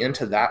everything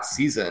into that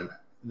season,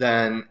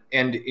 then,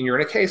 and you're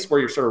in a case where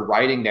you're sort of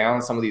writing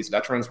down some of these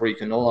veterans where you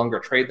can no longer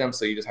trade them,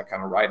 so you just have to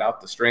kind of ride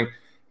out the string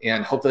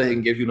and hope that they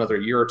can give you another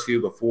year or two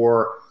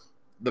before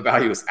the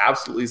value is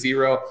absolutely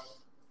zero.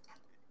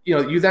 You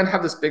know, you then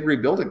have this big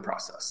rebuilding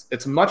process.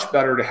 It's much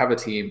better to have a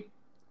team,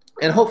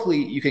 and hopefully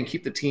you can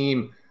keep the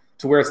team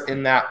to where it's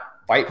in that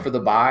fight for the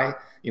bye.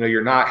 You know,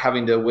 you're not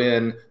having to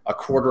win a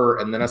quarter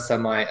and then a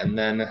semi and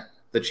then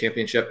the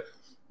championship,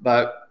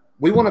 but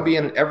we want to be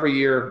in every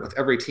year with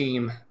every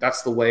team.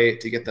 That's the way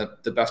to get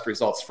the best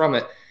results from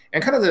it.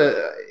 And kind of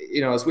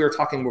you know, as we were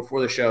talking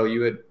before the show,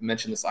 you had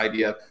mentioned this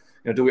idea,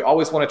 you know, do we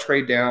always want to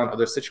trade down? Are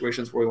there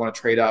situations where we want to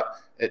trade up,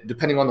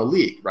 depending on the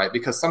league, right?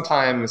 Because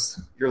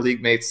sometimes your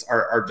league mates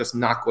are just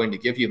not going to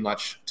give you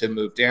much to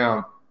move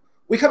down.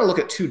 We kind of look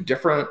at two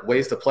different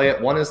ways to play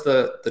it. One is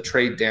the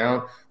trade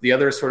down. The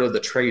other is sort of the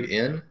trade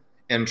in,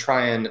 and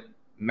try and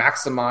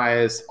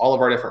maximize all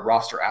of our different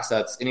roster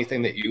assets,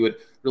 anything that you would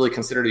really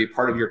consider to be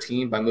part of your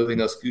team by moving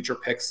those future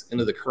picks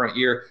into the current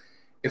year.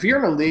 If you're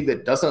in a league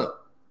that doesn't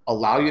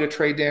allow you to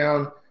trade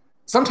down,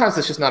 sometimes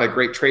it's just not a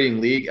great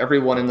trading league.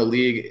 Everyone in the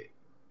league,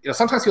 you know,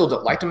 sometimes people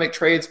don't like to make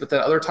trades, but then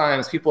other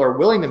times people are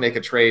willing to make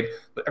a trade,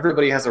 but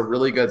everybody has a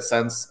really good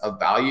sense of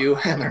value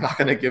and they're not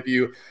going to give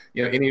you,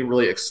 you know, any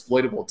really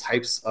exploitable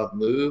types of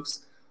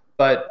moves.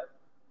 But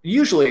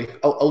usually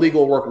a league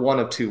will work one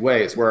of two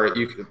ways, where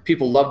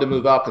people love to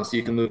move up and so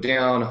you can move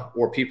down,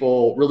 or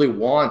people really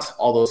want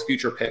all those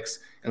future picks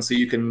and so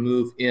you can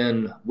move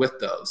in with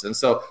those. And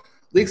so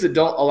leagues that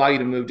don't allow you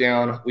to move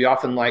down, we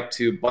often like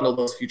to bundle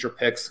those future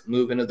picks,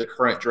 move into the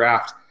current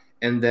draft,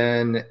 and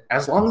then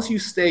as long as you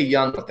stay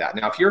young with that.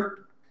 Now, if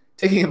you're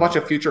taking a bunch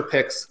of future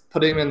picks,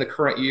 putting them in the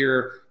current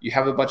year, you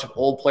have a bunch of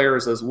old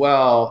players as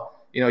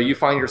well. You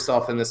find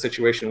yourself in this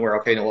situation where,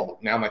 okay, well,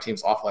 now my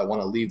team's awful. I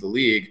want to leave the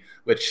league,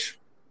 which,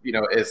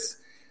 is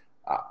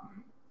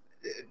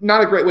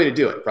not a great way to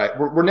do it, right?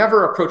 We're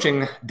never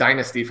approaching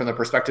dynasty from the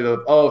perspective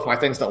of, oh, if my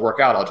things don't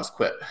work out, I'll just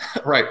quit,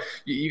 right?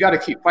 You got to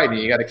keep fighting.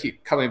 You got to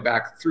keep coming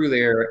back through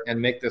there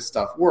and make this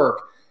stuff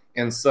work.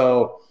 And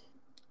so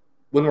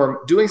when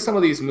we're doing some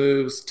of these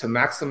moves to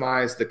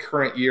maximize the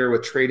current year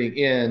with trading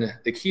in,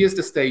 the key is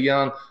to stay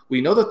young.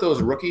 We know that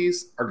those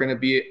rookies are going to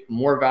be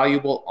more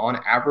valuable on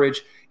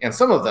average, and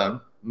some of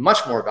them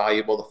much more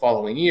valuable the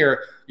following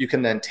year. You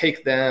can then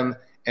take them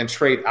and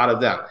trade out of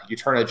them. You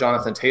turn a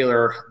Jonathan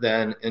Taylor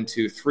then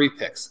into 3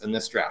 picks in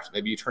this draft.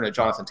 Maybe you turn a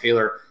Jonathan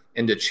Taylor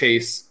into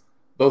Chase,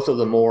 both of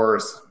the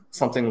Moores,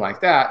 something like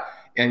that,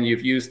 and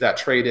you've used that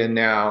trade in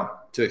now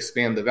to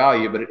expand the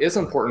value. But it is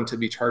important to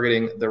be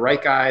targeting the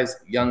right guys,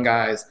 young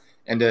guys,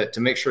 and to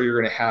make sure you're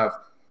going to have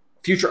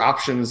future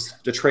options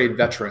to trade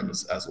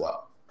veterans as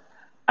well.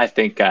 I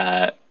think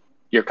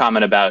your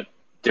comment about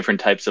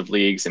different types of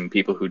leagues and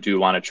people who do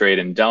want to trade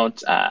and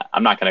don't,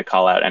 I'm not going to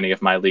call out any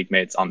of my league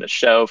mates on the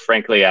show.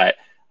 Frankly, I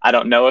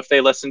don't know if they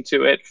listen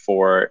to it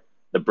for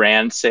the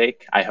brand's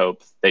sake. I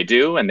hope they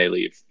do, and they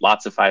leave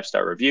lots of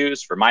 5-star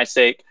reviews for my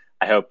sake.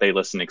 I hope they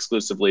listen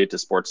exclusively to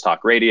Sports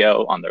Talk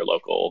Radio on their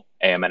local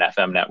AM and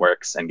FM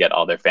networks and get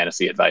all their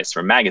fantasy advice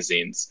from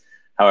magazines.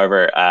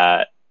 However,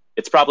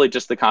 it's probably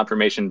just the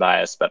confirmation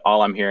bias, but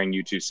all I'm hearing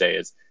you two say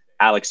is,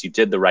 Alex, you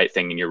did the right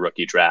thing in your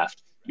rookie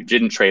draft. You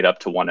didn't trade up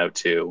to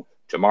 102.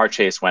 Jamar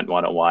Chase went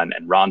 101,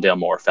 and Rondale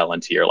Moore fell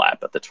into your lap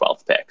at the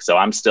 12th pick. So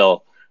I'm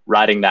still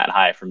riding that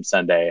high from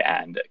Sunday,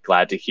 and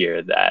glad to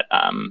hear that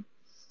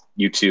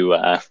you two,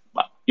 well,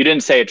 you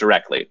didn't say it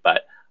directly,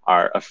 but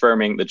are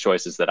affirming the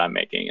choices that I'm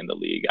making in the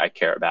league I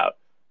care about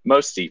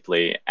most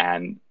deeply.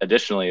 And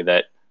additionally,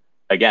 that,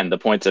 again, the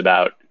points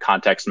about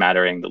context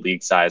mattering, the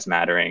league size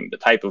mattering, the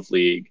type of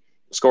league,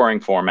 the scoring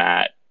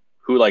format,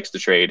 who likes to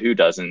trade, who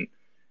doesn't.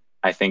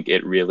 I think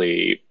it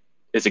really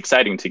is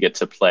exciting to get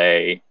to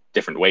play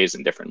different ways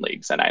in different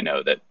leagues. And I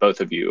know that both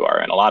of you are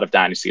in a lot of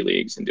dynasty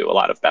leagues and do a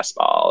lot of best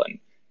ball and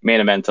main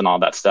event and all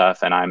that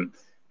stuff. And I'm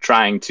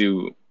trying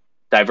to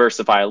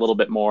diversify a little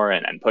bit more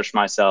and push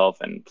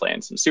myself and play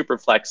in some super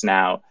flex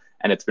now.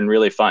 And it's been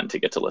really fun to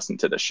get to listen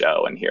to the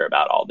show and hear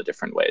about all the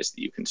different ways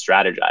that you can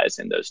strategize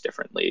in those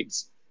different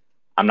leagues.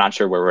 I'm not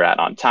sure where we're at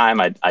on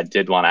time. I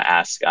did want to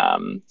ask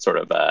sort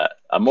of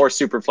a more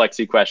super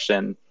flexy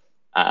question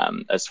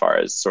as far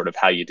as sort of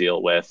how you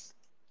deal with,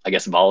 I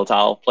guess,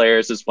 volatile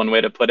players is one way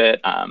to put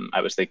it.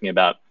 I was thinking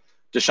about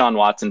Deshaun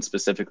Watson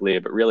specifically,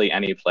 but really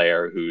any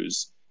player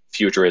whose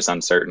future is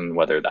uncertain,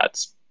 whether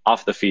that's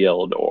off the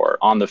field or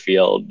on the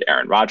field.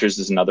 Aaron Rodgers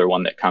is another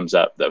one that comes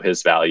up, though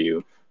his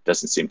value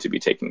doesn't seem to be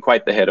taking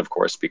quite the hit, of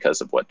course,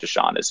 because of what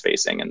Deshaun is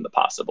facing and the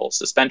possible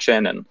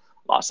suspension and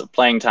loss of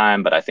playing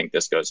time. But I think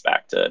this goes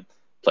back to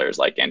players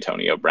like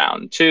Antonio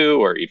Brown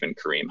too, or even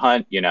Kareem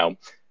Hunt.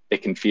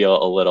 It can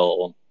feel a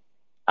little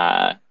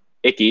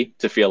icky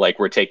to feel like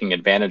we're taking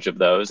advantage of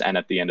those. And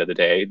at the end of the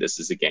day,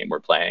 this is a game we're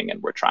playing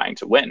and we're trying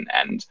to win.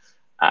 And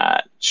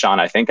Sean,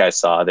 I think I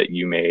saw that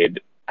you made,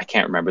 I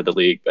can't remember the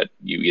league, but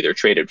you either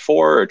traded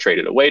for or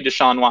traded away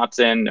Deshaun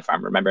Watson. If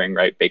I'm remembering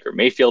right, Baker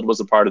Mayfield was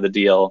a part of the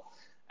deal.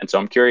 And so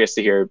I'm curious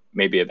to hear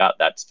maybe about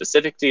that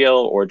specific deal,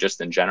 or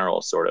just in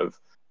general, sort of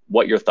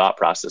what your thought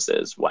process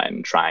is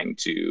when trying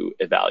to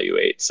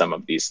evaluate some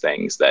of these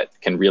things that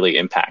can really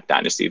impact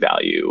dynasty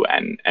value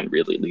and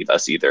really leave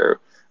us either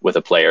with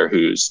a player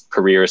whose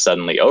career is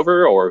suddenly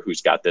over or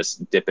who's got this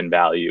dip in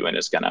value and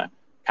is going to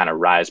kind of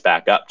rise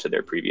back up to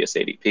their previous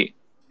ADP.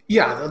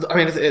 Yeah, I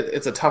mean,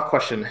 it's a tough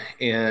question.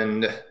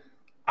 And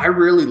I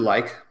really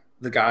like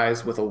the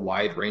guys with a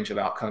wide range of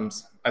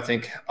outcomes. I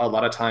think a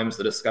lot of times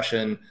the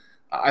discussion,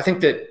 I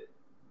think that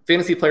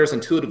fantasy players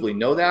intuitively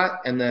know that,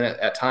 and then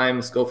at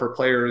times go for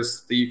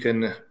players that you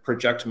can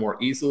project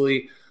more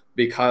easily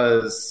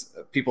because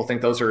people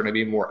think those are going to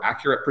be more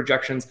accurate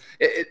projections.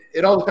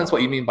 It all depends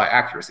what you mean by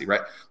accuracy,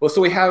 right? Well, so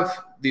we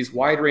have these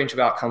wide range of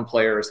outcome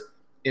players.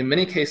 In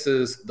many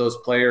cases, those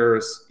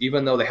players,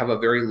 even though they have a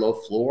very low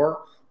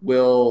floor,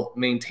 will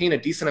maintain a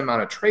decent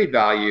amount of trade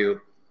value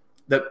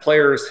that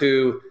players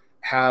who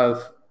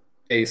have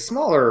a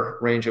smaller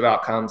range of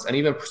outcomes and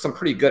even some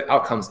pretty good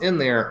outcomes in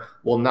there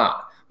will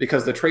not,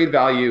 because the trade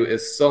value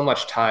is so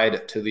much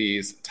tied to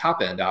these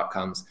top end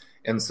outcomes.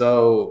 And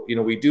so,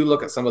 we do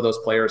look at some of those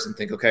players and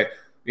think, okay,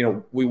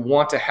 we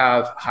want to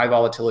have high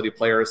volatility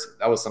players.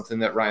 That was something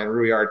that Ryan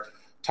Rouillard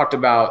talked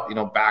about,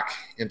 back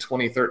in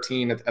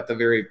 2013 at the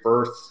very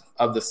birth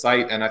of the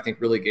site. And I think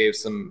really gave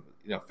some,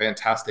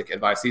 fantastic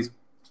advice. He's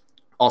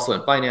also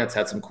in finance,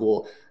 had some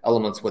cool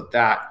elements with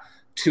that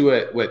to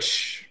it,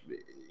 which,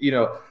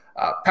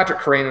 Patrick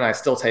Kerrane and I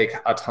still take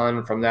a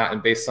ton from that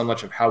and base so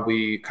much of how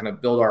we kind of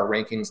build our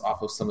rankings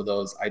off of some of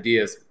those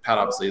ideas. Pat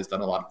obviously has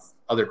done a lot of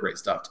other great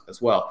stuff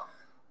as well.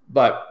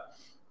 But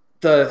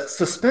the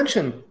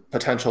suspension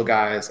potential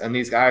guys and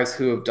these guys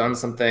who have done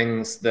some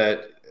things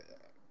that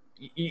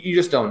you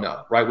just don't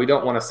know, right? We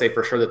don't want to say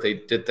for sure that they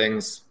did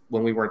things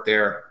when we weren't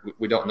there.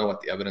 We don't know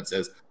what the evidence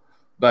is,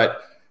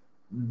 but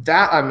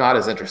that I'm not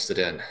as interested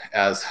in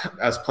as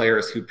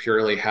players who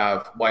purely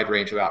have wide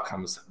range of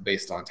outcomes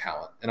based on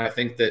talent. And I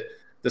think that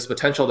this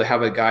potential to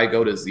have a guy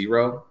go to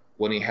zero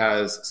when he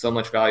has so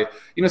much value,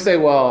 say,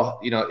 well,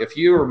 if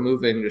you are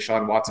moving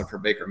Deshaun Watson for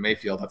Baker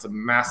Mayfield, that's a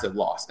massive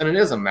loss. And it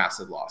is a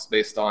massive loss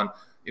based on,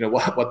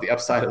 what the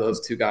upside of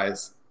those two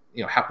guys,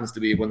 happens to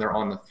be when they're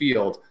on the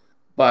field.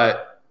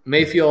 But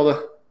Mayfield,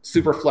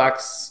 super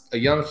flex, a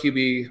young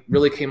QB,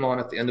 really came on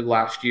at the end of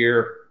last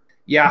year.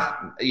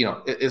 Yeah,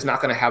 is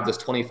not going to have this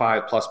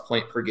 25 plus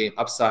point per game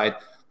upside,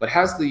 but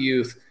has the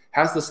youth,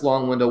 has this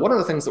long window. One of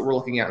the things that we're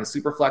looking at in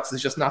Superflex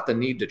is just not the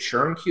need to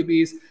churn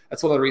QBs.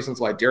 That's one of the reasons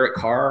why Derek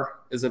Carr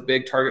is a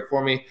big target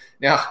for me.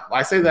 Now,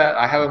 I say that,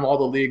 I have him all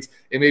the leagues.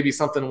 It may be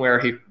something where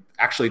he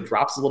actually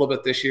drops a little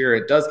bit this year.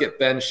 It does get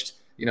benched.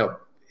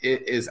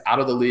 It is out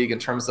of the league in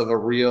terms of a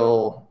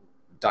real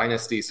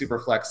dynasty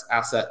Superflex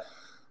asset.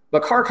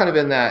 But Carr kind of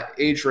in that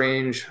age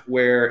range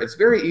where it's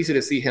very easy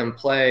to see him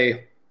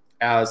play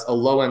as a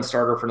low-end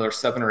starter for another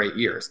 7 or 8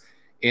 years.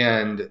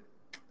 And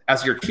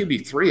as your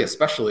QB3,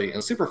 especially in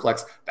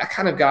Superflex, that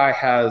kind of guy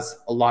has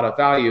a lot of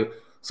value.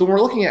 So when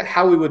we're looking at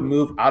how we would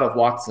move out of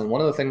Watson,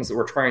 one of the things that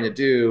we're trying to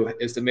do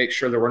is to make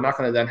sure that we're not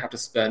going to then have to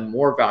spend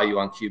more value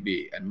on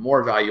QB and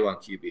more value on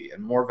QB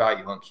and more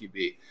value on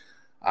QB.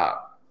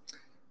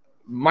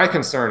 My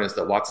concern is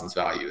that Watson's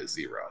value is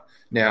zero.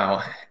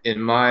 Now,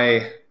 in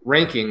my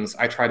rankings,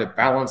 I try to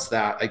balance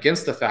that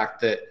against the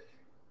fact that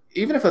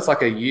even if it's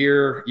like a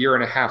year, year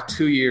and a half,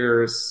 2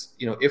 years,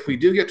 if we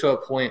do get to a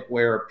point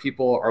where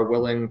people are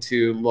willing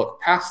to look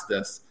past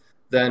this,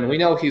 then we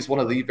know he's one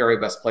of the very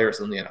best players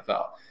in the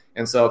NFL.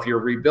 And so if you're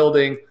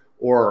rebuilding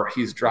or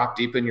he's dropped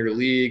deep in your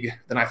league,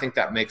 then I think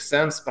that makes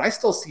sense. But I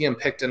still see him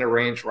picked in a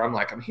range where I'm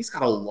like, he's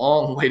got a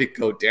long way to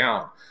go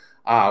down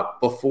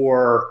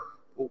before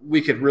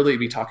we could really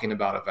be talking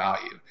about a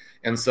value.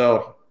 And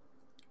so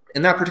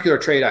in that particular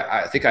trade,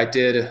 I think I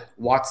did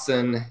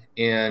Watson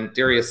and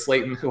Darius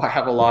Slayton, who I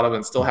have a lot of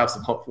and still have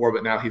some hope for,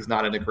 but now he's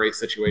not in a great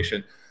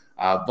situation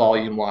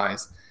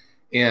volume-wise.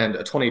 And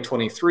a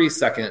 2023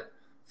 second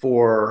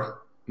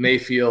for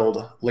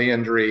Mayfield,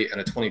 Landry,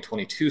 and a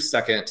 2022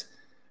 second.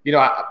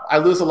 I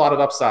lose a lot of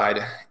upside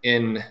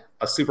in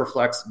a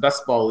Superflex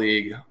best ball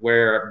league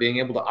where being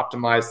able to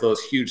optimize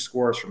those huge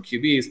scores from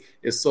QBs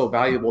is so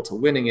valuable to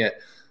winning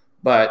it.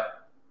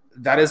 But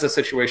that is a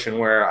situation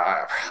where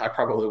I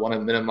probably want to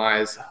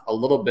minimize a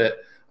little bit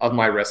of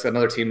my risk.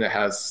 Another team that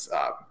has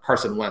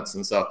Carson Wentz,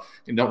 and so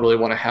you don't really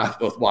want to have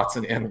both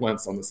Watson and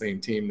Wentz on the same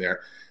team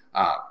there.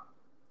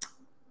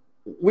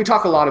 We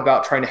talk a lot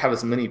about trying to have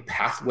as many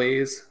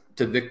pathways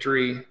to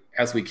victory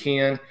as we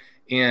can,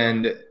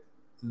 and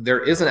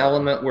there is an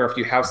element where if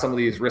you have some of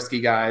these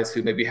risky guys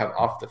who maybe have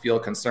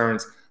off-the-field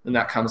concerns, then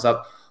that comes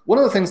up. One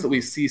of the things that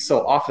we see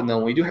so often, though,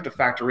 and we do have to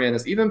factor in,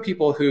 is even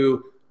people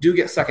who do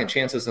get second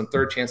chances and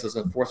third chances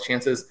and fourth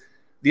chances,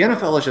 the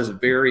NFL is just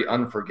very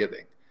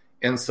unforgiving.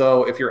 And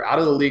so if you're out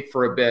of the league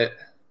for a bit,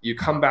 you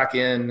come back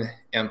in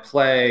and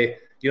play,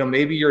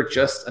 maybe you're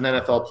just an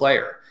NFL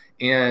player.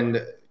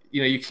 And,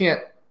 you can't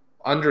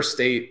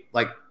understate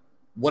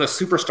what a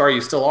superstar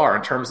you still are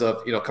in terms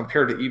of,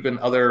 compared to even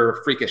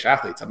other freakish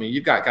athletes.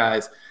 You've got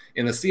guys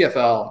in the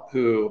CFL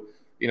who,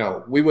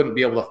 we wouldn't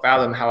be able to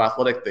fathom how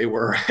athletic they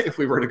were if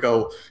we were to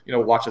go,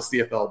 watch a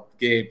CFL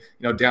game,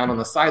 down on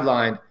the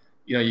sideline.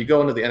 You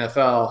go into the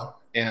NFL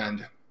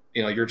and,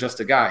 you're just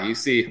a guy. You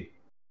see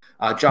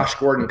Josh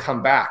Gordon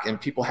come back,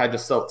 and people had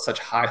just such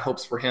high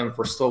hopes for him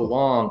for so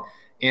long.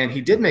 And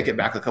he did make it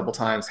back a couple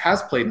times,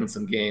 has played in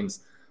some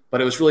games,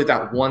 but it was really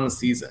that one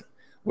season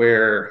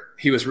where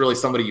he was really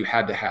somebody you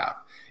had to have.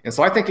 And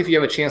so I think if you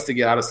have a chance to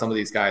get out of some of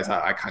these guys,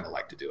 I kind of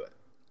like to do it.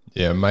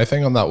 Yeah, my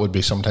thing on that would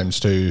be sometimes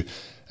too,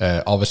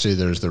 obviously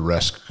there's the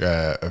risk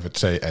if it's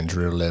say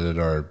injury related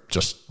or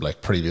just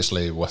like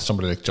previously with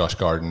somebody like Josh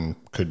Gordon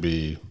could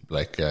be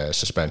like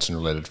suspension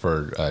related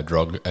for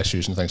drug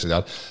issues and things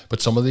like that.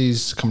 But some of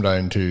these come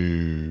down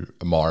to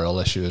a moral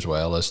issue as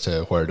well as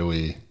to where do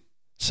we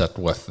sit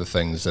with the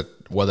things that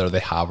whether they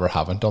have or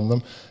haven't done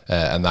them.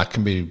 And that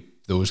can be,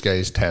 those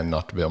guys tend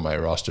not to be on my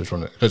rosters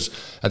because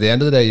at the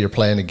end of the day, you're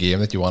playing a game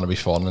that you want to be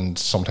fun, and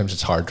sometimes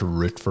it's hard to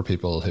root for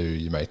people who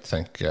you might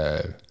think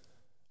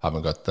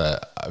haven't got the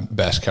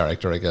best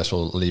character. I guess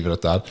we'll leave it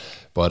at that.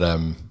 But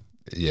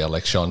yeah,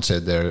 like Sean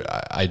said there,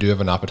 I do have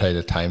an appetite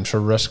at times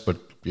for risk, but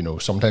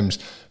sometimes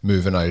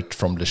moving out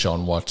from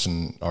Deshaun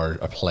Watson or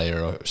a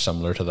player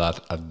similar to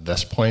that at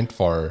this point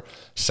for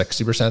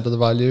 60% of the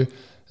value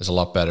is a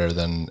lot better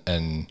than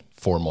in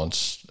 4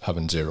 months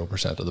having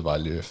 0% of the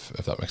value, if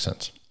that makes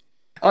sense.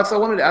 Alex, I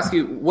wanted to ask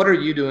you, what are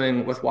you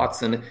doing with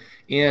Watson?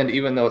 And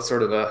even though it's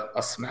sort of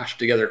a smashed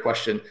together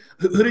question,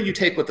 who did you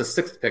take with the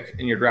 6th pick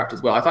in your draft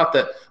as well? I thought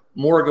that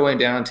Moore going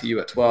down to you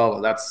at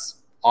 12, that's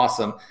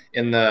awesome.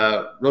 In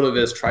the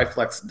RotoViz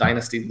Triflex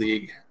Dynasty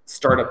League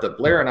startup that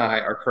Blair and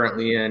I are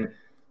currently in,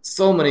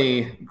 so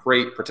many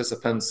great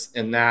participants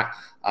in that.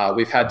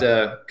 We've had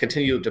to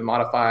continue to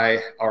modify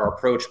our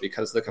approach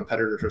because the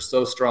competitors are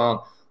so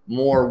strong.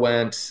 Moore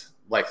went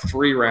like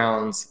 3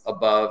 rounds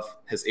above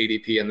his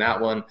ADP in that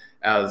one,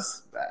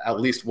 as at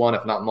least one,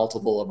 if not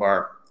multiple, of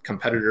our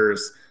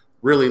competitors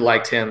really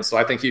liked him. So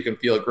I think you can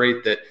feel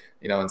great that,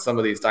 in some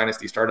of these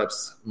dynasty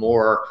startups,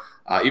 more,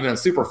 even in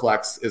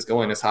Superflex, is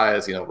going as high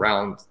as,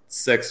 round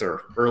 6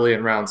 or early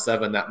in round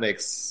 7. That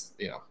makes,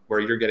 where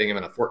you're getting him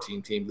in a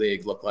 14-team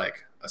league look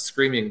like a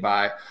screaming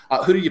buy.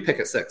 Who do you pick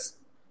at 6?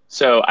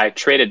 So I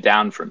traded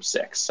down from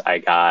 6. I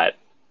got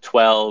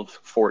 12,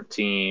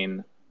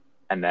 14,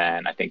 and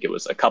then I think it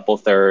was a couple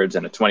thirds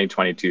and a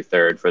 2022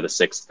 third for the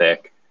 6th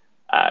pick.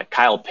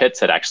 Kyle Pitts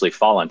had actually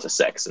fallen to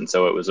 6. And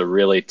so it was a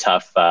really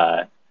tough,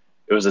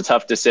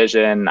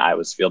 decision. I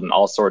was fielding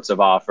all sorts of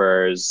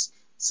offers.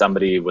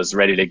 Somebody was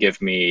ready to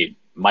give me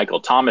Michael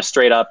Thomas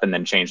straight up and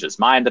then changed his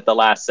mind at the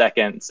last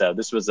second. So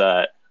this was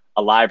a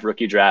live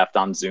rookie draft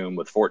on Zoom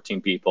with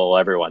 14 people.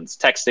 Everyone's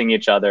texting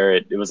each other.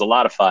 It was a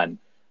lot of fun.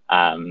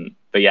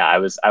 But yeah, I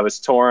was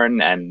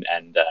torn and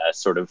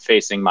sort of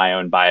facing my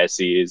own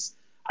biases.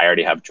 I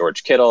already have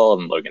George Kittle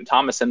and Logan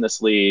Thomas in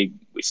this league.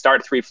 We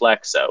start 3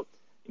 flex, so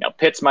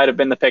Pitts might have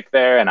been the pick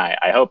there, and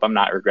I hope I'm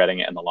not regretting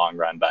it in the long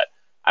run. But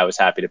I was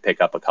happy to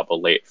pick up a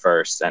couple late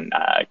firsts and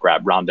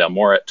grab Rondale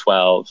Moore at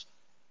 12,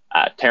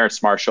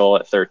 Terrace Marshall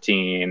at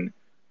 13.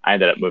 I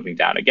ended up moving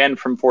down again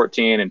from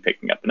 14 and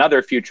picking up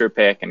another future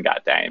pick and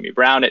got Diami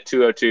Brown at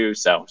 202.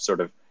 So sort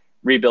of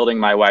rebuilding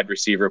my wide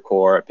receiver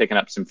core, picking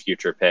up some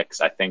future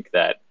picks. I think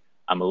that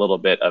I'm a little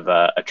bit of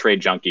a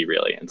trade junkie,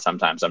 really. And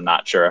sometimes I'm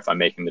not sure if I'm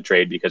making the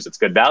trade because it's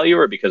good value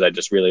or because I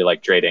just really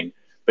like trading.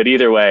 But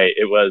either way,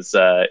 it was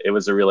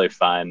a really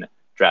fun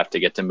draft to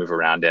get to move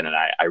around in. And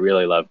I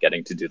really love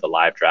getting to do the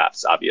live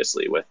drafts.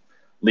 Obviously, with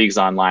leagues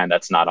online,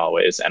 that's not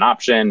always an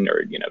option,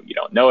 or, you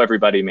don't know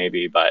everybody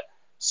maybe, but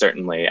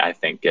certainly I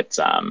think it's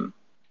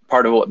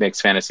part of what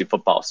makes fantasy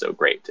football so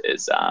great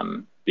is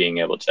being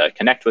able to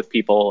connect with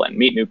people and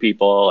meet new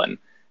people and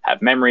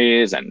have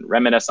memories and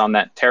reminisce on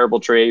that terrible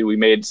trade we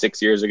made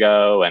 6 years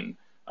ago. And,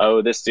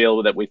 this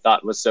deal that we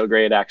thought was so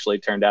great actually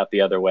turned out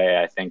the other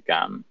way. I think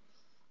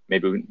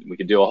maybe we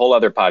could do a whole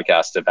other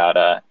podcast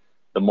about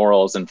the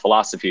morals and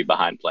philosophy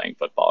behind playing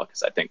football,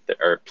 because I think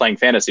or playing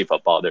fantasy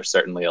football, there's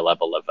certainly a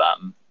level of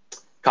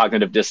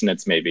cognitive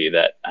dissonance maybe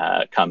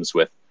that comes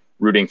with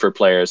rooting for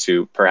players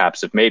who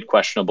perhaps have made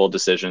questionable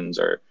decisions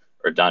or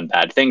done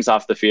bad things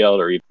off the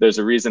field, or there's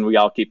a reason we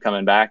all keep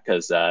coming back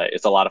because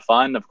it's a lot of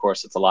fun. Of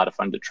course, it's a lot of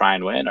fun to try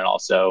and win. And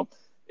also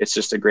it's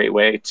just a great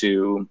way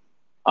to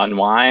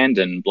unwind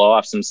and blow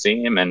off some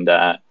steam and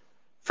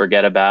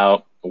forget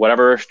about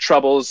whatever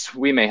troubles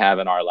we may have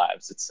in our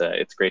lives.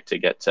 It's great to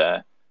get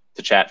to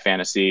chat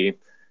fantasy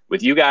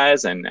with you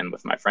guys and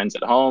with my friends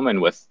at home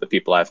and with the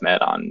people I've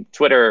met on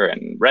Twitter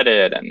and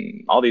Reddit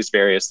and all these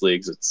various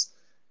leagues.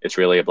 It's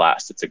really a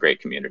blast. It's a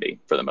great community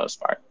for the most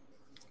part.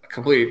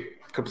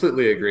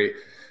 Completely agree.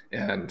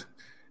 And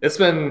it's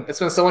been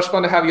so much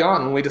fun to have you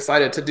on. When we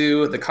decided to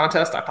do the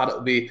contest, I thought it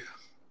would be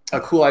a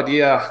cool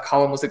idea.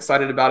 Colin was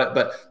excited about it,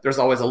 but there's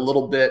always a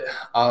little bit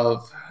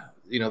of,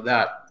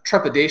 that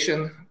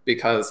trepidation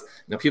because,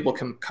 people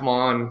can come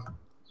on,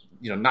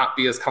 not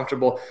be as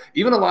comfortable.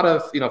 Even a lot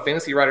of,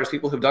 fantasy writers,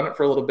 people who've done it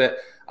for a little bit,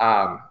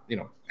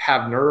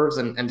 have nerves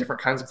and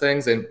different kinds of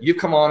things. And you've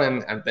come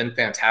on and been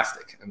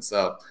fantastic. And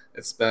so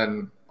it's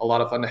been a lot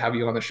of fun to have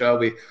you on the show.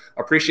 We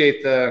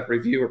appreciate the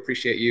review,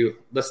 appreciate you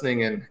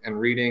listening and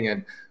reading.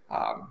 And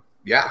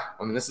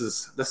this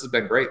has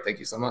been great. Thank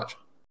you so much.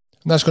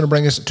 And that's going to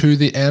bring us to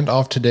the end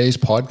of today's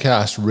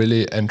podcast.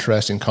 Really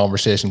interesting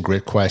conversation.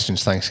 Great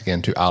questions. Thanks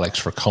again to Alex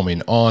for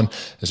coming on.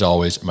 As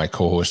always, my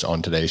co-host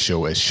on today's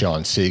show is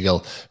Sean Siegel.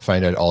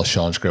 Find out all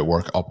Sean's great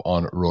work up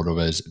on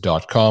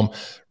rotoviz.com.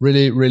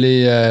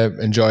 Really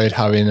enjoyed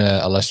having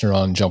a listener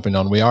on, jumping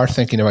on. We are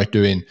thinking about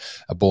doing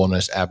a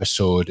bonus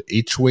episode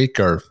each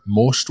week or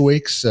most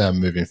weeks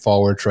moving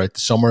forward throughout the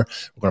summer.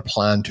 We're going to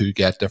plan to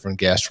get different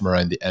guests from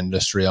around the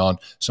industry on,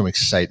 some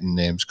exciting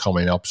names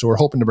coming up. So we're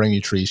hoping to bring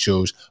you 3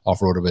 shows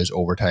off RotoViz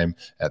Overtime.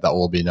 That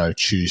will be now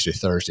Tuesday,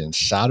 Thursday, and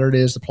Saturday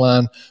is the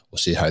plan. We'll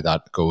see how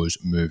that goes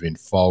moving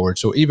forward.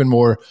 So even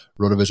more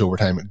RotoViz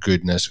Overtime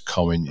goodness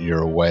coming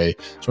your way.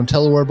 So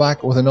until we're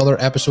back with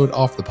another episode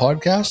of the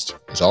podcast,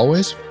 as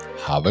always,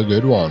 have a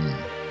good one.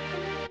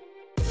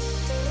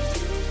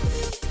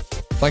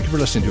 Thank you for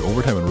listening to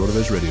Overtime on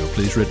RotoViz Radio.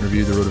 Please rate and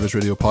review the RotoViz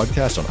Radio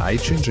podcast on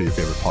iTunes or your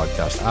favorite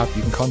podcast app.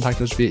 You can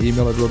contact us via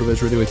email at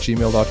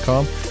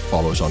rotovizradio@gmail.com.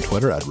 Follow us on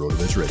Twitter at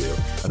RotoViz Radio.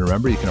 And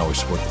remember, you can always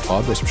support the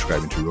pod by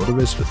subscribing to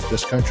RotoViz with a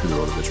discount through the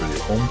RotoViz Radio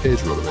homepage,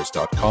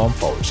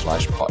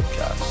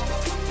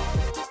 rotoviz.com/podcast.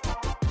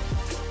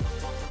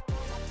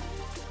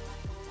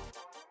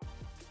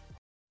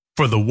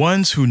 For the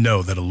ones who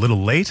know that a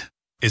little late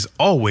is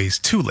always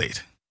too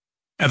late,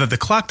 and that the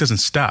clock doesn't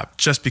stop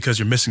just because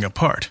you're missing a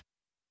part,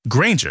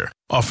 Grainger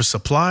offers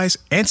supplies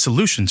and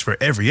solutions for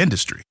every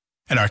industry.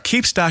 And our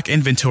Keep Stock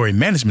inventory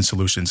management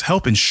solutions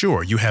help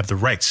ensure you have the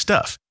right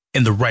stuff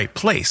in the right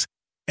place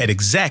at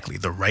exactly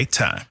the right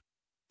time.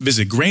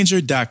 Visit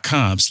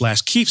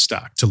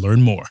Grainger.com/keepstock to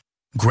learn more.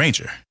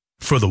 Grainger,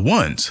 for the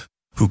ones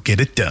who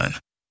get it done.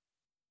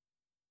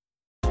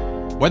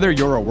 Whether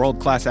you're a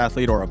world-class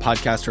athlete or a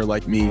podcaster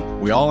like me,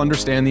 we all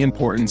understand the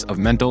importance of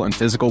mental and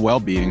physical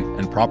well-being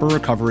and proper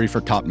recovery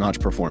for top-notch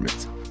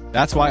performance.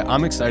 That's why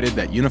I'm excited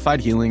that Unified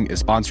Healing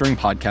is sponsoring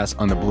podcasts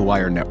on the Blue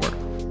Wire Network.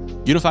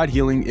 Unified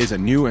Healing is a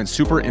new and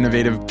super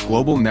innovative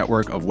global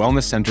network of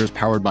wellness centers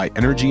powered by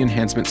Energy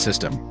Enhancement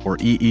System, or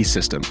EE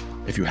System.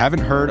 If you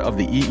haven't heard of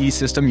the EE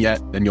System yet,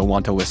 then you'll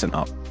want to listen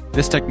up.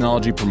 This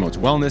technology promotes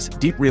wellness,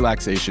 deep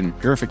relaxation,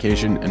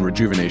 purification, and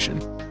rejuvenation.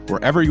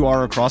 Wherever you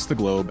are across the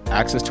globe,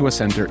 access to a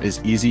center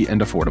is easy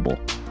and affordable.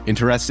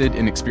 Interested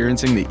in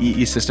experiencing the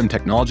EE System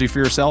technology for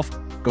yourself?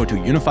 Go to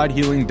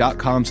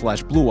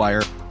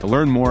unifiedhealing.com/bluewire to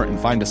learn more and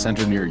find a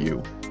center near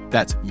you.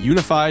 That's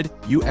unified,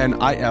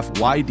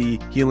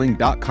 UNIFYD,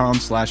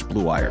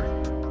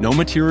 healing.com/bluewire. No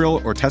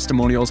material or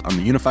testimonials on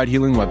the Unified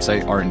Healing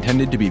website are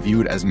intended to be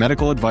viewed as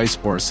medical advice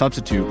or a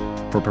substitute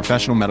for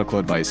professional medical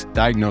advice,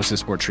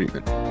 diagnosis, or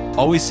treatment.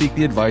 Always seek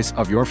the advice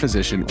of your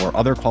physician or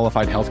other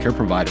qualified healthcare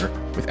provider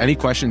with any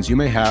questions you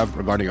may have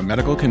regarding a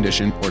medical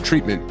condition or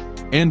treatment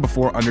and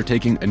before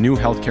undertaking a new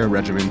healthcare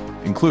regimen,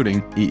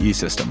 including EE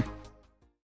System.